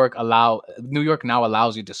because New York now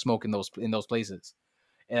allows you to smoke in those places.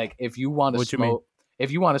 And like if you want to What you mean? smoke,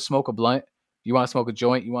 if you want to smoke a blunt, you want to smoke a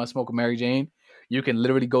joint, you want to smoke a Mary Jane, you can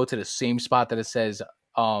literally go to the same spot that it says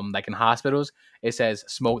like in hospitals, it says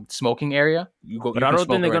smoking area. But You I can don't think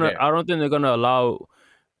smoke it they're right gonna. there. I don't think they're gonna allow.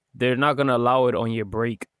 They're not gonna allow it on your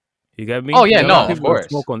break. You get me? Oh, yeah, There are a no, lot of people that course.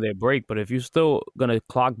 smoke on their break, but if you're still gonna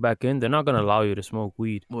clock back in, they're not gonna allow you to smoke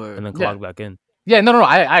weed Word. and then Yeah. clock back in. Yeah, no,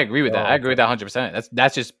 I agree with that. Oh, I agree with that 100%.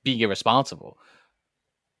 That's just being irresponsible.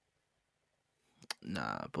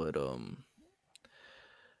 Nah, but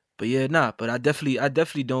yeah, nah. But I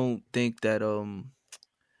definitely don't think that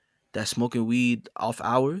that smoking weed off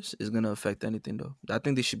hours is gonna affect anything though. I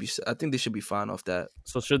think they should be fine off that.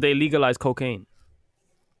 So should they legalize cocaine?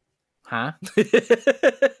 Huh?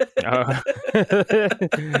 I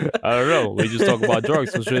don't know. We just talk about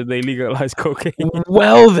drugs. So should they legalize cocaine?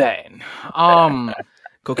 Well then,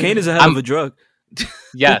 Cocaine is a hell of a drug.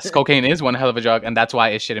 yes, cocaine is one hell of a drug, and that's why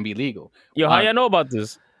it shouldn't be legal. Yo, how y'all know about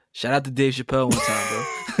this? Shout out to Dave Chappelle one time,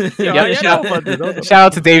 bro. Yo, Yeah, how y'all shout- know about this? Hold on. Shout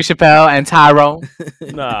out to Dave Chappelle and Tyrone.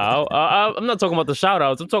 Nah, I'm not talking about the shout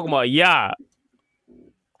outs. I'm talking about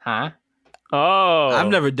Huh? Oh, I've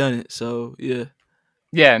never done it, so yeah.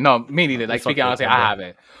 Yeah, no, me neither. Like Fuck speaking that, honestly, bro. I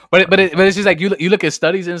haven't. But it's just like you look at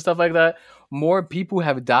studies and stuff like that. More people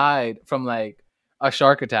have died from like a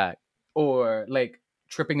shark attack or like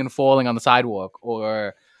tripping and falling on the sidewalk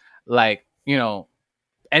or like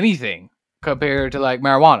anything compared to like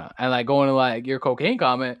marijuana and like going to like your cocaine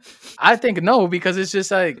comment. I think no because it's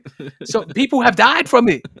just like so people have died from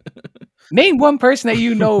it. Name one person that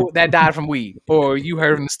you know that died from weed, or you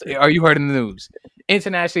heard in the news,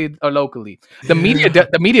 internationally or locally. The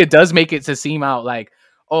media does make it to seem out like,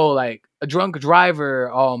 oh, like a drunk driver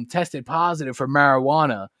tested positive for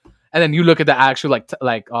marijuana, and then you look at the actual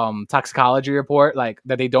toxicology report like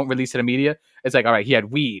that they don't release to the media. It's like, all right, he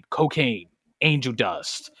had weed, cocaine, angel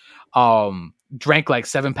dust, drank like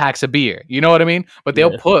 7 packs of beer. You know what I mean? But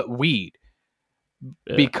they'll Yeah. put weed.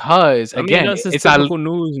 Yeah. Because again, that's just it's not typical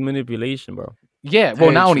news manipulation, bro. yeah, well,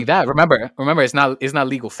 Very not only true. that. Remember, it's not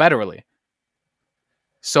legal federally.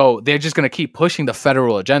 So they're just gonna keep pushing the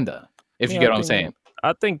federal agenda. If you Yeah, get I what I'm think- saying.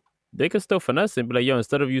 I think they could still finesse it, but like, yo,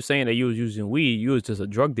 instead of you saying that you was using weed, you was just a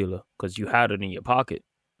drug dealer because you had it in your pocket.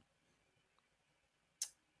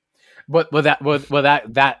 But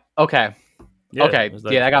that okay, okay, it's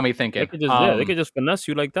like- yeah, that got me thinking. They could just they could just finesse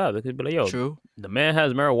you like that. They could be like, yo, True. the man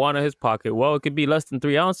has marijuana in his pocket. Well, it could be less than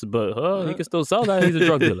 3 ounces, but he can still sell that. He's a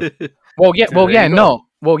drug dealer. Well, yeah, There you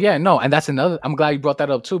go. no, and that's another. I'm glad you brought that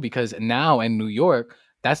up too because now in New York,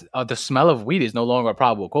 that's the smell of weed is no longer a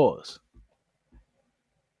probable cause.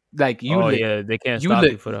 Like you, Yeah, they can't you stop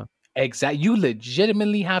lit- you for that. you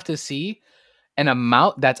legitimately have to see an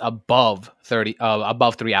amount that's above 3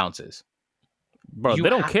 ounces. Bro, you they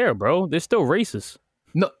don't ha- care, bro. They're still racist.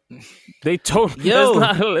 No, They told Yo.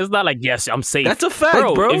 it's not like yes, I'm safe. That's a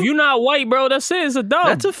fact, bro. If you're not white, bro, that's it. It's a dub.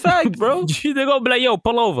 That's a fact, bro. They're gonna be like, yo,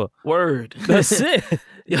 pull over. Word. That's it.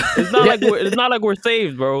 It's not like we're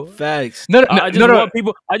saved, bro. Facts. no, I just no. want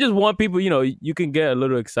people. I just want people. You can get a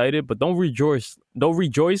little excited, but don't rejoice. Don't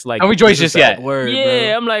rejoice like. Don't rejoice just yet. Word,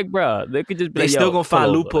 Yeah, bro. I'm like, bro. They could just be They like, still yo, gonna find pull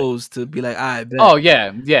over, like, loopholes to be like, I bet. Oh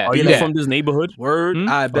yeah, yeah. Are you yeah. from this neighborhood? Word. Hmm?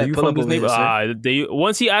 I Are bet. you Pull from up this over here, neighborhood? sir.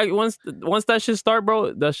 Once that shit start,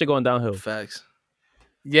 bro, that shit going downhill. Facts.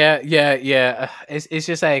 Yeah.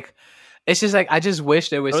 It's just like I just wish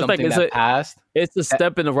there was It's like something it's that a- passed. It's a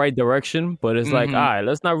step in the right direction, but it's like, Mhm. all right,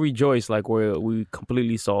 let's not rejoice like we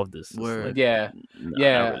completely solved this. It's Word. like, Yeah, nah, not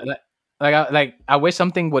yeah. really. I wish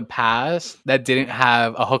something would pass that didn't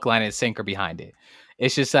have a hook, line, and sinker behind it.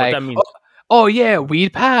 It's just What like, that means? oh yeah,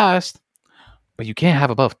 weed passed, but you can't have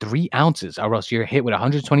above 3 ounces, or else you're hit with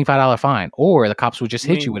 $125 fine, or the cops will just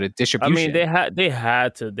hit you with a I distribution. mean, they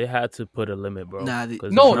had to put a limit, bro. Nah, 'Cause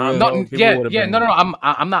if No, not, no, bro, people yeah, would've yeah, been- no.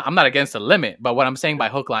 I'm not against the limit, but what I'm saying by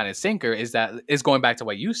hook, line, and sinker is that it's going back to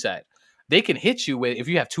what you said. They can hit you with if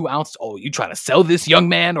you have 2 ounces. Oh, you trying to sell this young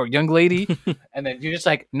man or young lady, and then you're just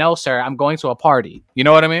like, no, sir, I'm going to a party. You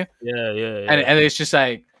know what I mean? Yeah. And it's just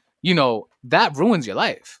like, that ruins your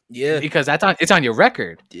life Yeah. because it's on your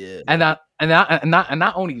record, Yeah. and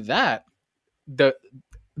not only that, the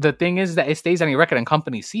thing is that it stays on your record and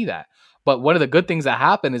companies see that. But one of the good things that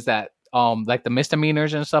happen is that like the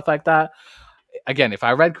misdemeanors and stuff like that. Again, if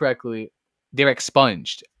I read correctly, they're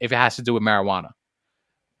expunged if it has to do with marijuana.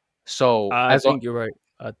 So I as long think you're right.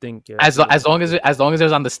 I think you're as long as it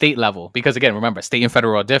was on the state level, because again, remember, state and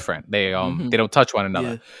federal are different. They Mhm. they don't touch one another.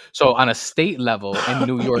 Yeah. So on a state level in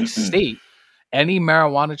New York State, any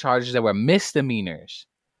marijuana charges that were misdemeanors,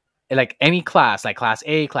 like any class, like class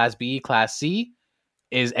A, class B, class C,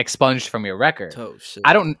 is expunged from your record. Oh shit.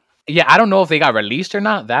 I don't know if they got released or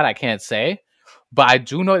not. That I can't say, but I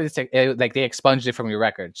do know it's like they expunged it from your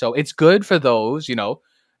record. So it's good for those, you know,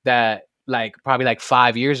 that like probably like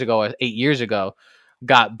 5 years ago or 8 years ago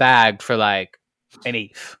got bagged for like an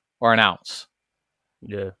eighth or an ounce.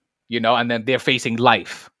 Yeah. You know, and then they're facing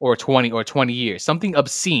life or 20 years, something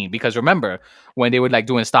obscene. Because remember when they were like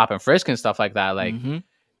doing stop and frisk and stuff like that, like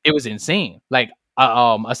it was insane. Like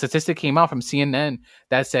a statistic came out from CNN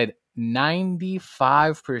that said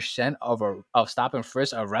 95% of stop and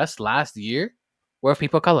frisk arrests last year were of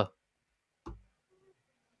people of color.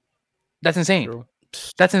 That's insane. True.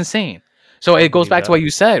 That's insane. So it goes back to what you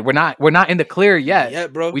said. We're not in the clear yet. Yeah,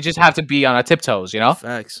 bro. We just have to be on our tiptoes, you know?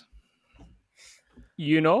 Facts.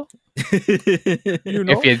 You know? You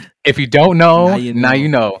know? If you don't know, now you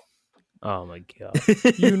know. Oh my god.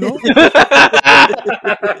 You know?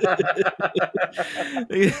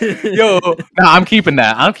 Yo, nah, I'm keeping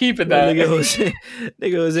that.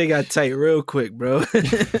 Nigga Jose got tight real quick, bro.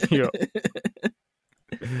 Yo.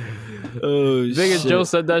 Oh Nigga shit. Joe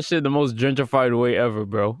said that shit the most gentrified way ever,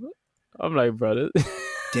 bro. I'm like, bro, this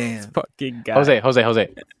Damn. fucking guy. Jose.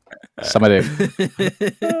 Somebody.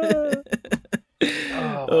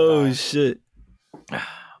 Oh shit.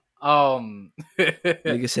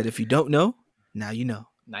 Nigga said, if you don't know, now you know.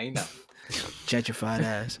 Now you know. Gentrified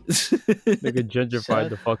ass. Nigga gentrified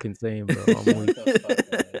the fucking same, bro. I'm weak.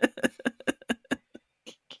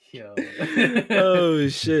 Yo. Oh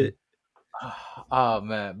shit. Oh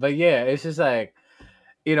man, but yeah, it's just like,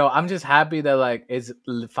 you know, I'm just happy that like it's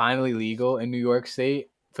finally legal in New York State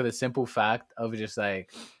for the simple fact of just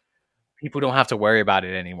like people don't have to worry about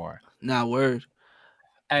it anymore. Nah, word.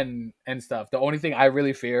 And stuff. The only thing I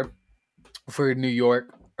really fear for New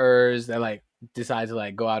Yorkers that like decide to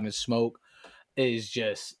like go out and smoke is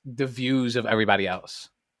just the views of everybody else.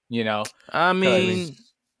 You know? I mean,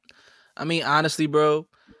 honestly, bro,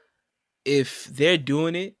 if they're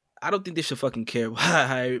doing it, I don't think they should fucking care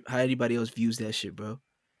how anybody else views that shit, bro.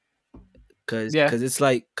 Cause it's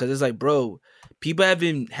like, bro, people have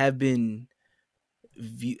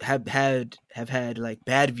had like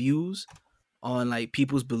bad views on like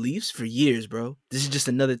people's beliefs for years, bro. This is just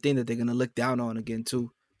another thing that they're gonna look down on again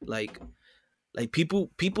too. Like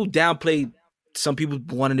people downplay some people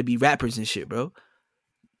wanting to be rappers and shit, bro.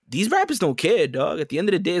 These rappers don't care, dog. At the end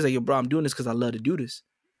of the day, it's like, yo, bro, I'm doing this because I love to do this.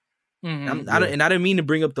 Mm-hmm. I didn't mean to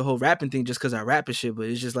bring up the whole rapping thing just because I rap and shit, but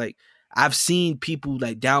it's just like I've seen people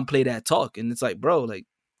like downplay that talk, and it's like, bro, like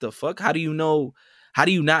the fuck? How do you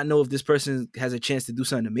not know if this person has a chance to do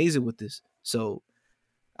something amazing with this? So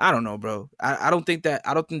I don't know, bro. I don't think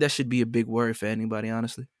that should be a big worry for anybody,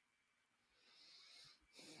 honestly.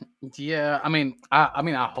 Yeah, I mean,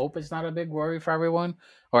 I hope it's not a big worry for everyone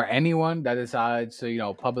or anyone that decides to, you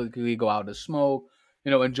know, publicly go out to smoke, you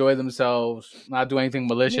know, enjoy themselves, not do anything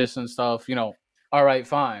malicious and stuff, you know. All right,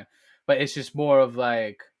 fine. But it's just more of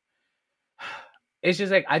like, it's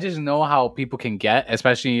just like, I just know how people can get,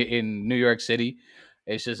 especially in New York City.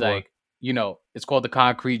 It's just like, you know, it's called the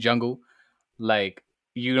concrete jungle. Like,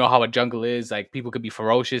 you know how a jungle is. Like, people could be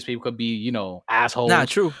ferocious. People could be, you know, assholes. Nah,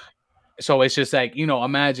 true. So it's just like, you know,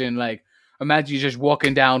 imagine you just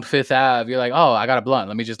walking down Fifth Ave. You're like, oh, I got a blunt.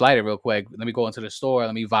 Let me just light it real quick. Let me go into the store.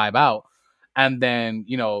 Let me vibe out. And then,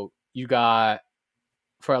 you know, you got,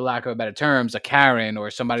 for a lack of better terms, a Karen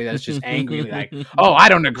or somebody that's just angry, like, oh, I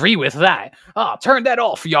don't agree with that. Oh, turn that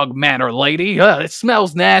off, young man or lady. It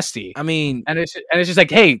smells nasty. I mean, and it's just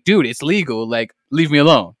like, hey, dude, it's legal. Like, leave me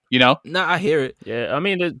alone. You know? Nah, I hear it. Yeah, I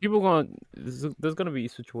mean, there's gonna be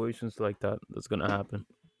situations like that that's gonna happen.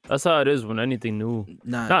 That's how it is when anything new,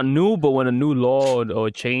 not new, but when a new law or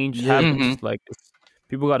change happens, Mm-hmm. like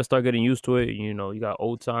people got to start getting used to it. You know, you got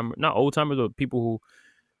not old timers, but people who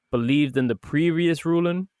believed in the previous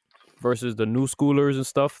ruling versus the new schoolers and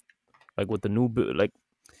stuff. Like with the new, like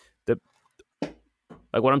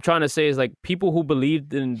what I'm trying to say is like people who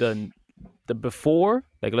believed in the before,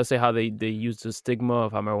 like let's say how they used the stigma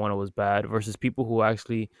of how marijuana was bad versus people who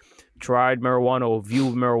actually tried marijuana or view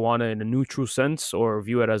marijuana in a neutral sense or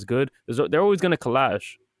view it as good. They're always gonna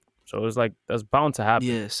clash. So it's like that's bound to happen.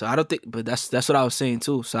 Yeah, so I don't think, but that's what I was saying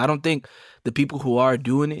too. So I don't think the people who are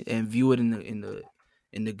doing it and view it in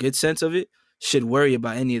the good sense of it should worry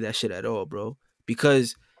about any of that shit at all, bro.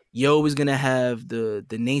 Because you're always gonna have the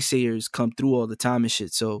naysayers come through all the time and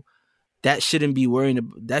shit. So that shouldn't be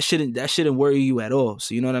worrying. That shouldn't worry you at all.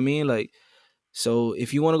 So you know what I mean? Like, so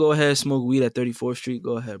if you want to go ahead and smoke weed at 34th Street,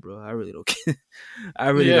 go ahead, bro. I really don't care.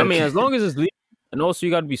 I mean, as long as it's legal, and also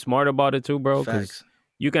you got to be smart about it too, bro. Because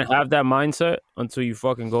you can have that mindset until you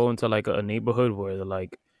fucking go into like a neighborhood where they're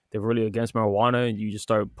like they're really against marijuana, and you just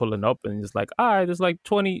start pulling up, and it's like, all right, there's like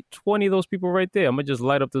 20 of those people right there. I'm gonna just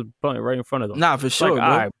light up this blunt right in front of them. Nah, for It's sure, like, bro.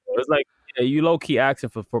 all right, bro. It's like, yeah, you low key asking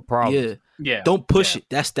for problems. Yeah. Don't push it.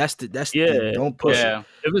 That's the thing. Don't push it.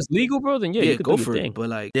 If it's legal, bro, then you can go do for your it. thing. But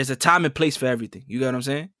like, there's a time and place for everything. You get what I'm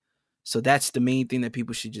saying? So that's the main thing that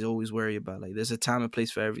people should just always worry about. Like, there's a time and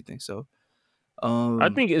place for everything. So, I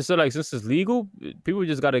think it's like, since it's legal, people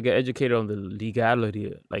just got to get educated on the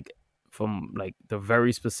legality, like from like the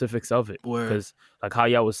very specifics of it. Because like how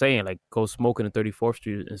y'all was saying, like go smoking in 34th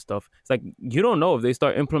Street and stuff. It's like you don't know if they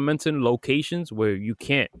start implementing locations where you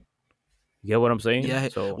can't. You get what I'm saying? Yeah.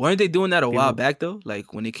 So weren't they doing that a while back though?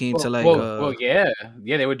 Like when it came to like, yeah,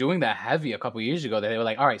 they were doing that heavy a couple years ago. They were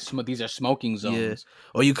like, all right, these are smoking zones. Yeah.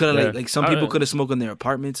 Or you could have like some people could have smoked in their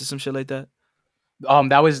apartments or some shit like that.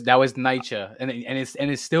 That was NYCHA,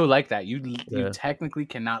 and it's still like that. You technically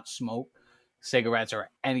cannot smoke cigarettes or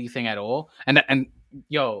anything at all. And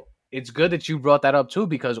yo, it's good that you brought that up too,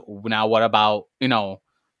 because now what about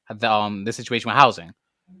the situation with housing?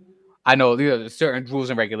 I know there's certain rules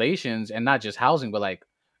and regulations, and not just housing, but like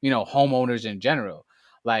homeowners in general.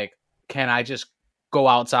 Like, can I just go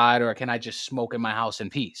outside, or can I just smoke in my house in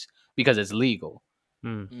peace because it's legal?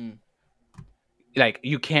 Like,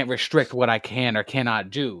 you can't restrict what I can or cannot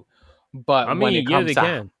do. But when it comes they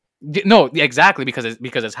can. No, exactly, because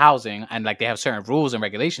it's housing, and like they have certain rules and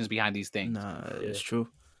regulations behind these things. Nah, it's true.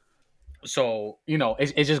 So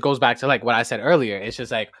it just goes back to like what I said earlier. It's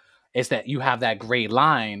just like it's that you have that gray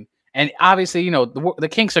line, and obviously the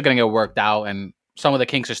kinks are gonna get worked out, and some of the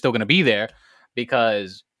kinks are still gonna be there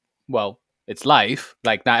because, well, it's life.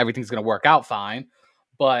 Like, not everything's gonna work out fine,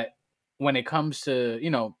 but when it comes to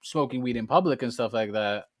smoking weed in public and stuff like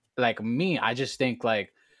that, like me, I just think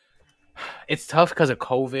like it's tough because of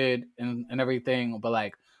COVID and everything, but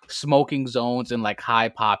like smoking zones in like high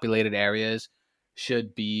populated areas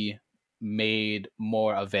should be made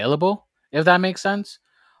more available, if that makes sense.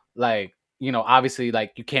 Like, obviously,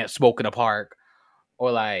 like you can't smoke in a park,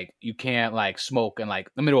 or like you can't like smoke in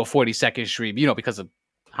like the middle of 42nd Street, because of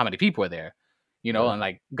how many people are there, and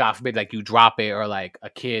like God forbid, like you drop it, or like a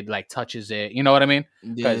kid like touches it, you know what I mean?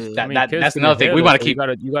 Because that's another thing we want to keep.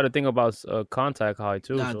 You got to think about contact high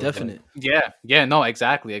too. Nah, definite. Yeah, no,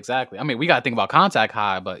 exactly. I mean, we got to think about contact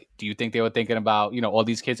high, but do you think they were thinking about all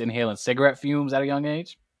these kids inhaling cigarette fumes at a young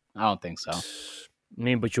age? I don't think so. I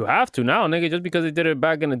mean, but you have to now, nigga. Just because they did it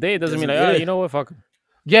back in the day doesn't mean like, you know what, fuck.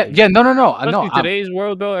 Yeah, no. In today's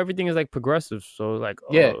world, though, everything is like progressive. So like,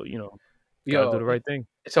 gotta do the right thing.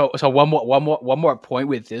 So one more point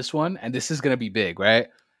with this one, and this is gonna be big, right?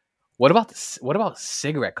 What about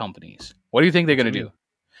cigarette companies? What do you think they're gonna do?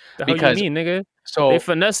 The hell you mean, nigga? So they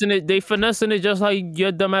finessing it just like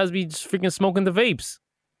your dumb ass be just freaking smoking the vapes.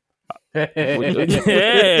 Yeah.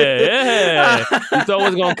 You thought it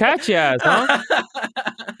was gonna catch your ass, huh?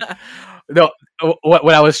 No,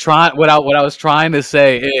 what I was trying to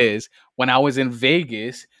say is, when I was in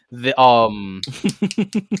Vegas, the oh man,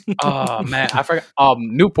 I forgot.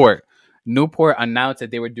 Newport announced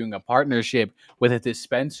that they were doing a partnership with a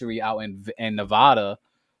dispensary out in Nevada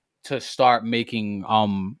to start making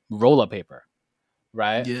roll-up paper,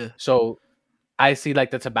 right? Yeah. So I see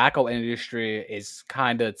like the tobacco industry is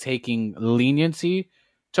kind of taking leniency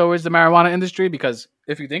towards the marijuana industry, because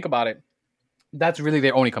if you think about it, that's really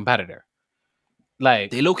their only competitor.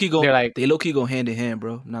 Like, they low key go hand in hand,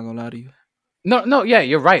 bro. I'm not gonna lie to you. No, yeah,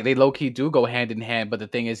 you're right. They low key do go hand in hand, but the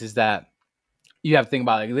thing is that you have to think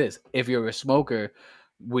about it like this: if you're a smoker,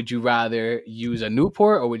 would you rather use a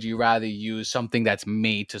Newport, or would you rather use something that's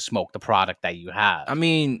made to smoke the product that you have? I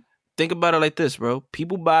mean, think about it like this, bro.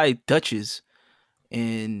 People buy Dutches,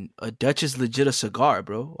 and a Dutch is legit a cigar,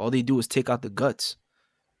 bro. All they do is take out the guts.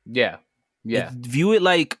 Yeah. View it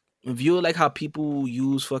like how people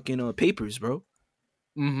use fucking papers, bro.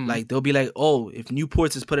 Mm-hmm. Like, they'll be like, oh, if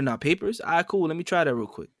Newports is putting out papers, all right, cool. Let me try that real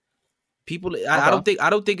quick. People, I don't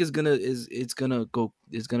think it's gonna go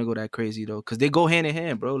that crazy though, because they go hand in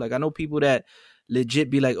hand, bro. Like, I know people that legit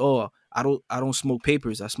be like, oh, I don't smoke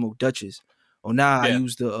papers, I smoke Dutches. Or I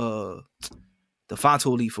use the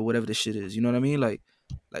Fonto leaf or whatever the shit is. You know what I mean? Like,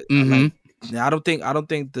 I don't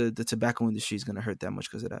think the tobacco industry is gonna hurt that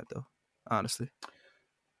much because of that though. Honestly,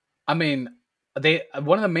 I mean,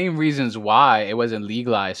 one of the main reasons why it wasn't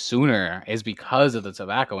legalized sooner is because of the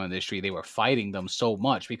tobacco industry. They were fighting them so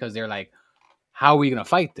much because they're like, how are we going to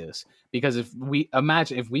fight this? Because if weed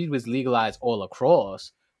was legalized all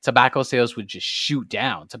across, tobacco sales would just shoot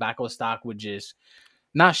down. Tobacco stock would just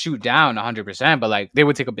not shoot down 100%, but like they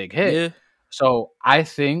would take a big hit. Yeah. So I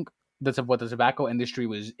think that's what the tobacco industry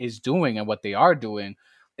is doing, and what they are doing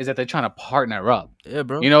is that they're trying to partner up. Yeah,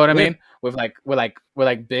 bro. You know what I Yeah. mean? With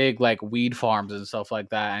big like weed farms and stuff like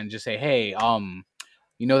that, and just say, hey,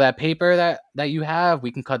 you know that paper that you have,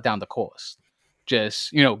 we can cut down the cost.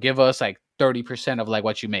 Just, give us like 30% of like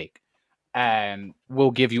what you make, and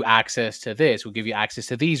we'll give you access to this. We'll give you access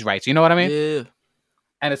to these rights. You know what I mean? Yeah.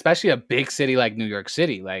 And especially a big city like New York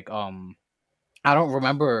City, like I don't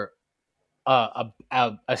remember a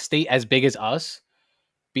state as big as us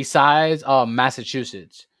besides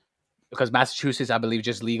Massachusetts, because Massachusetts, I believe,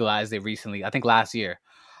 just legalized it recently. I think last year.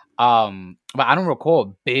 But I don't recall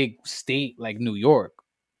a big state like New York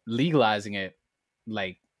legalizing it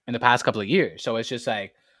like in the past couple of years. So it's just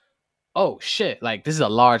like, oh shit, like this is a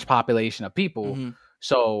large population of people. Mhm.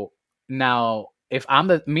 So now if I'm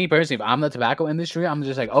the tobacco industry, I'm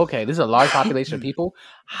just like, okay, this is a large population of people.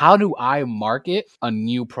 How do I market a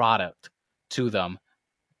new product to them,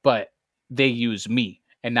 but they use me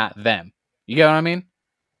and not them? You get what I mean?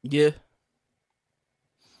 Yeah.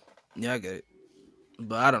 Yeah, I get it.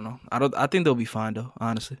 But I don't know. I think they'll be fine though,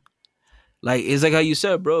 honestly. Like it's like how you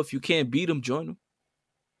said, bro, if you can't beat them, join them.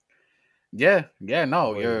 Yeah,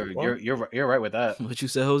 no, Wait, what? you're right with that. What you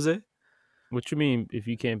said, Jose? What you mean if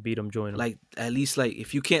you can't beat them, join them? Like at least like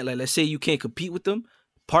if you can't, like let's say you can't compete with them,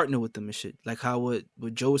 partner with them and shit. Like how what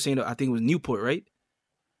Joe was saying, I think it was Newport, right?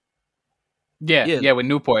 Yeah, with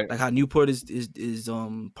Newport. Like how Newport is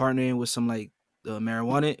partnering with some like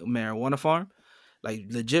marijuana farm. Like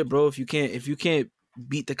legit, bro. If you can't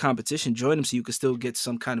beat the competition, join them so you can still get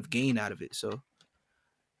some kind of gain out of it. So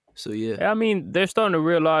yeah. I mean, they're starting to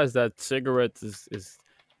realize that cigarettes is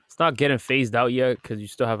it's not getting phased out yet because you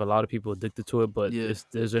still have a lot of people addicted to it, but Yeah.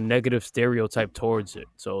 there's a negative stereotype towards it.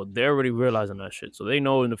 So they're already realizing that shit. So they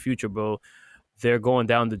know in the future, bro, they're going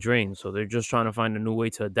down the drain. So they're just trying to find a new way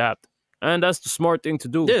to adapt. And that's the smart thing to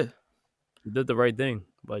do. Yeah. They did the right thing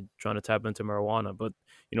by trying to tap into marijuana. But,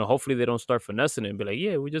 hopefully they don't start finessing it and be like,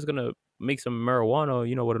 yeah, we're just going to make some marijuana,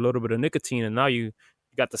 with a little bit of nicotine. And now you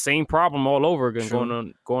got the same problem all over again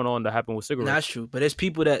True. going on that happened with cigarettes. That's true. But there's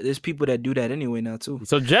people that do that anyway now too.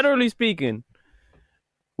 So generally speaking,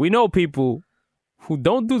 we know people who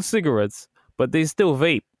don't do cigarettes, but they still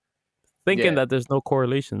vape, thinking that there's no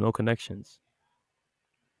correlation, no connections.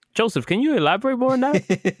 Joseph, can you elaborate more on that?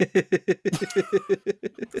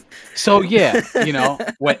 So yeah,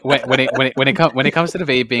 when it comes to the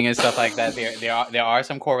vaping and stuff like that, there are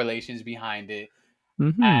some correlations behind it,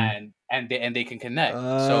 Mm-hmm. and they can connect.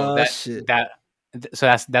 So Shit.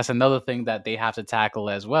 that's another thing that they have to tackle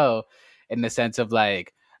as well, in the sense of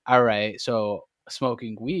like, all right, so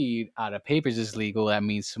smoking weed out of papers is legal. That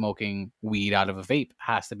means smoking weed out of a vape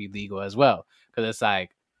has to be legal as well, because it's like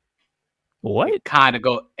What? it kind of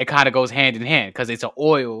goes hand in hand, because it's an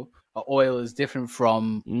oil. An oil is different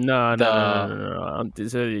from No.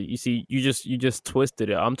 You see, you just twisted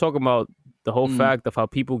it. I'm talking about the whole fact of how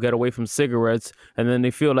people get away from cigarettes and then they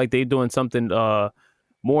feel like they're doing something more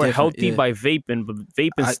Different, healthy yeah. by vaping, but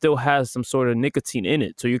vaping still has some sort of nicotine in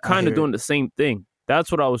it. So you're kind hear of doing it. the same thing.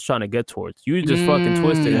 That's what I was trying to get towards. You just fucking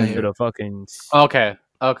twisted I it hear into the fucking. Okay.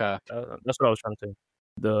 That's what I was trying to say.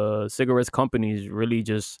 The cigarettes companies really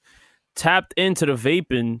just tapped into the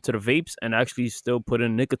vapes, and actually still put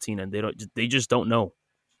in nicotine, and they just don't know.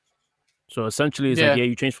 So essentially, it's like, yeah,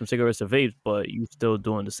 you change from cigarettes to vapes, but you still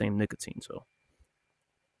doing the same nicotine. So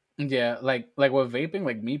Yeah, like with vaping,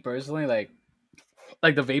 like me personally, like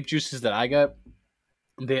the vape juices that I get,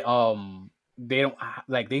 they don't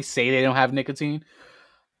like, they say they don't have nicotine,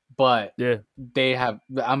 but yeah, they have.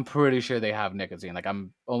 I'm pretty sure they have nicotine. Like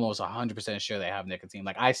I'm almost 100% sure they have nicotine.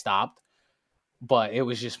 Like I stopped, but it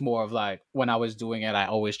was just more of like, when I was doing it, I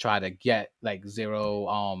always try to get like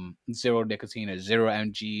zero nicotine or 0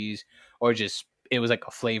 mgs, or just, it was like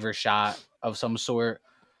a flavor shot of some sort.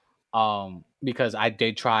 Because I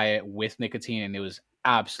did try it with nicotine and it was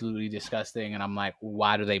absolutely disgusting, and I'm like,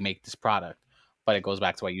 why do they make this product? But it goes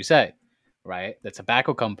back to what you said, right? The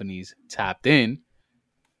tobacco companies tapped in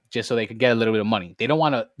just so they could get a little bit of money. They don't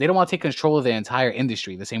want to take control of the entire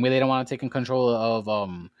industry, the same way they don't want to take control of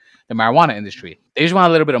the marijuana industry. They just want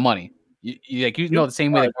a little bit of money. The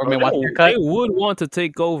same way the government wants their cut. They would want to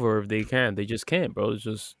take over if they can. They just can't, bro. It's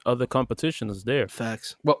just other competition is there.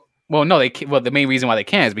 Facts. Well, no, they can't. Well, the main reason why they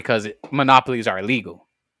can is because monopolies are illegal.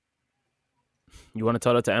 You want to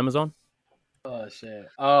tell that to Amazon? Oh shit.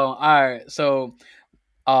 Oh, all right. So,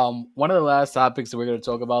 one of the last topics that we're going to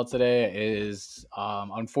talk about today is,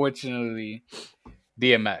 unfortunately,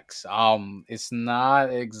 DMX. It's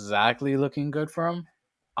not exactly looking good for him.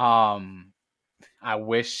 I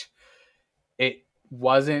wish it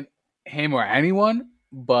wasn't him or anyone,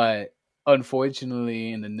 but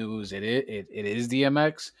unfortunately, in the news, it is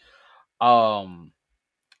DMX.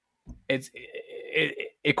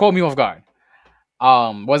 it caught me off guard.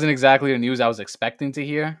 Wasn't exactly the news I was expecting to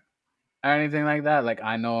hear or anything like that. Like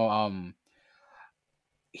I know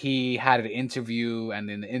he had an interview, and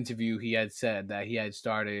in the interview he had said that he had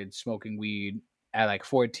started smoking weed at like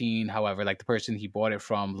 14. However, like the person he bought it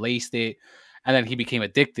from laced it, and then he became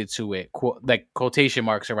addicted to it. Like quotation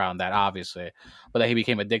marks around that, obviously, but that he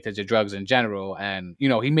became addicted to drugs in general. And you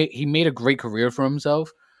know, he made a great career for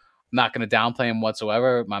himself. Not gonna downplay him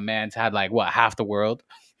whatsoever. My man's had like what, half the world,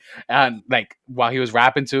 and like while he was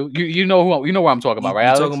rapping too. You know what I'm talking about, right? You're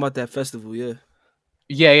Alex? talking about that festival, yeah.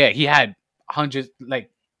 Yeah. He had hundreds, like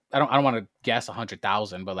I don't want to guess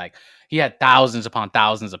 100,000, but like he had thousands upon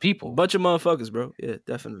thousands of people. Bunch of motherfuckers, bro. Yeah,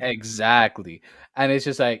 definitely. Exactly. And it's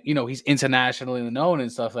just like, you know, he's internationally known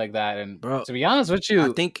and stuff like that. And bro, to be honest with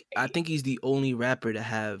you, I think he's the only rapper to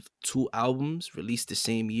have 2 albums released the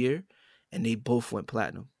same year, and they both went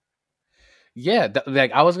platinum. Yeah,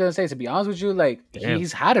 like I was gonna say, to be honest with you, like Damn.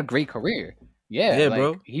 he's had a great career. Yeah, like,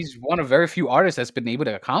 bro. He's one of very few artists that's been able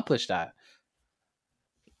to accomplish that.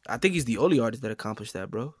 I think he's the only artist that accomplished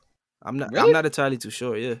that, bro. I'm not Really? entirely too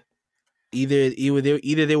sure. Yeah, either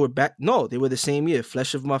they were back. No, they were the same year.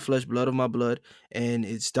 Flesh of My Flesh, Blood of My Blood, and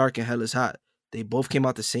It's Dark and Hell is Hot. They both came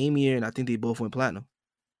out the same year, and I think they both went platinum.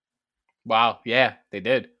 Wow, yeah, they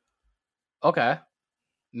did. Okay,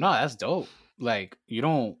 no, that's dope. Like you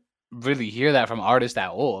don't really hear that from artists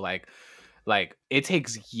at all. Like it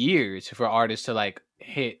takes years for artists to like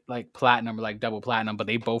hit like platinum or like double platinum, but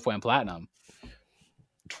they both went platinum,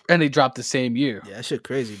 and they dropped the same year. Yeah, that shit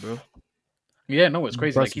crazy, bro. Yeah, no, it's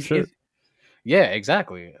crazy. Like Impressive shit. yeah,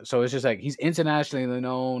 exactly. So it's just like he's internationally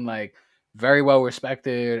known, like very well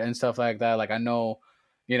respected and stuff like that. Like I know,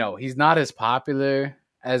 you know, he's not as popular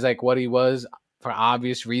as like what he was for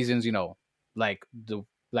obvious reasons. You know, like the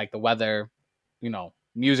weather. You know,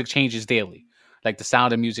 music changes daily. Like the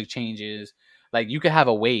sound of music changes. Like you could have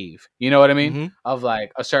a wave. You know what I mean? Mm-hmm. Of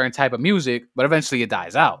like a certain type of music, but eventually it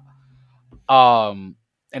dies out.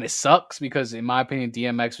 And it sucks because, in my opinion,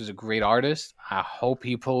 DMX was a great artist. I hope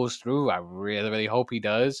he pulls through. I really, really hope he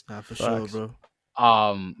does. Nah, for sure, Facts. bro.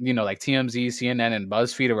 You know, like TMZ, CNN, and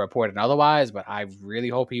BuzzFeed are reporting otherwise, but I really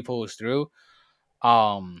hope he pulls through.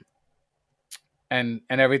 And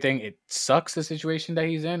everything. It sucks the situation that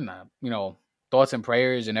he's in. You know, thoughts and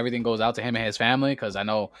prayers and everything goes out to him and his family, because I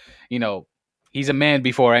know, you know, he's a man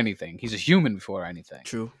before anything. He's a human before anything.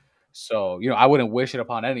 True. So, you know, I wouldn't wish it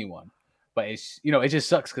upon anyone. But it's, you know, it just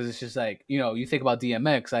sucks because it's just like, you know, you think about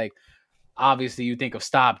DMX, like obviously you think of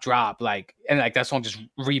Stop, Drop, like, and like that song just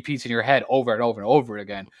repeats in your head over and over and over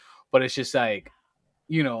again. But it's just like,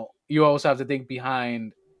 you know, you also have to think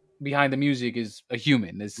behind the music is a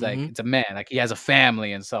human. It's like it's a man, like he has a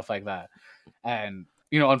family and stuff like that. And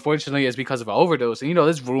you know, unfortunately, it's because of an overdose. And you know,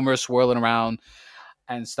 there's rumors swirling around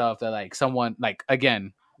and stuff that like someone, like,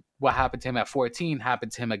 again, what happened to him at 14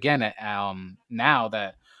 happened to him again at now,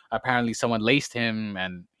 that apparently someone laced him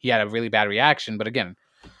and he had a really bad reaction. But again,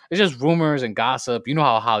 it's just rumors and gossip. You know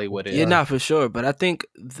how Hollywood is. Yeah, not for sure. But I think,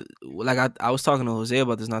 like I was talking to Jose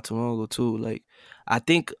about this not too long ago too. Like, I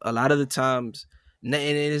think a lot of the times, and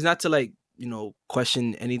it's not to like, you know,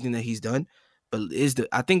 question anything that he's done, but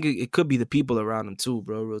I think it could be the people around him too,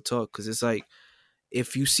 bro. Real talk, because it's like,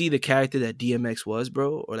 if you see the character that DMX was,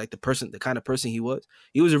 bro, or like the kind of person he was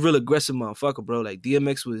a real aggressive motherfucker, bro. Like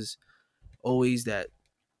DMX was always that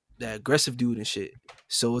aggressive dude and shit.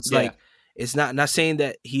 So it's like, it's not saying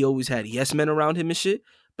that he always had yes men around him and shit,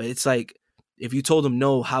 but it's like, if you told him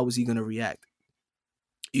no, how was he gonna react?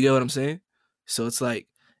 You get what I'm saying? So it's like,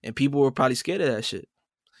 and people were probably scared of that shit.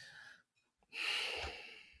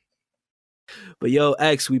 But yo,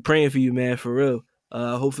 X, we praying for you, man, for real.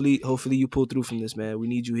 Hopefully you pull through from this, man. We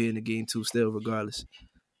need you here in the game too, still, regardless.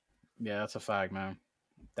 Yeah, that's a fact, man.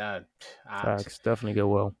 Facts, definitely get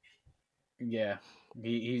well. Yeah,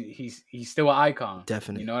 he's still an icon.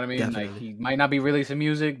 Definitely, you know what I mean. Definitely. Like, he might not be releasing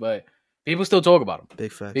music, but people still talk about him.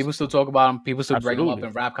 Big facts. People still talk about him. People still bring him up Absolutely.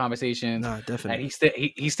 in rap conversations. Nah, definitely.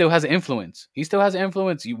 And he still has an influence. He still has an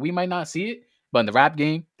influence. We might not see it, but in the rap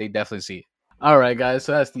game, they definitely see it. All right, guys.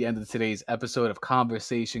 So that's the end of today's episode of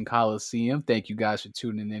Conversation Coliseum. Thank you guys for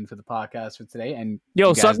tuning in for the podcast for today. And Yo,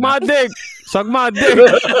 you guys suck my know- dick. Suck my dick.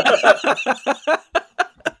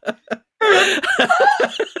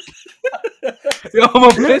 Yo, I'm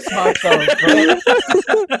gonna piss myself, bro.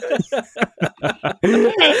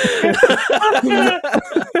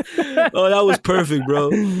 Oh, that was perfect,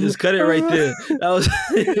 bro. Just cut it right there. That was.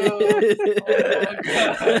 Oh,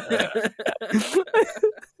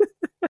 my God.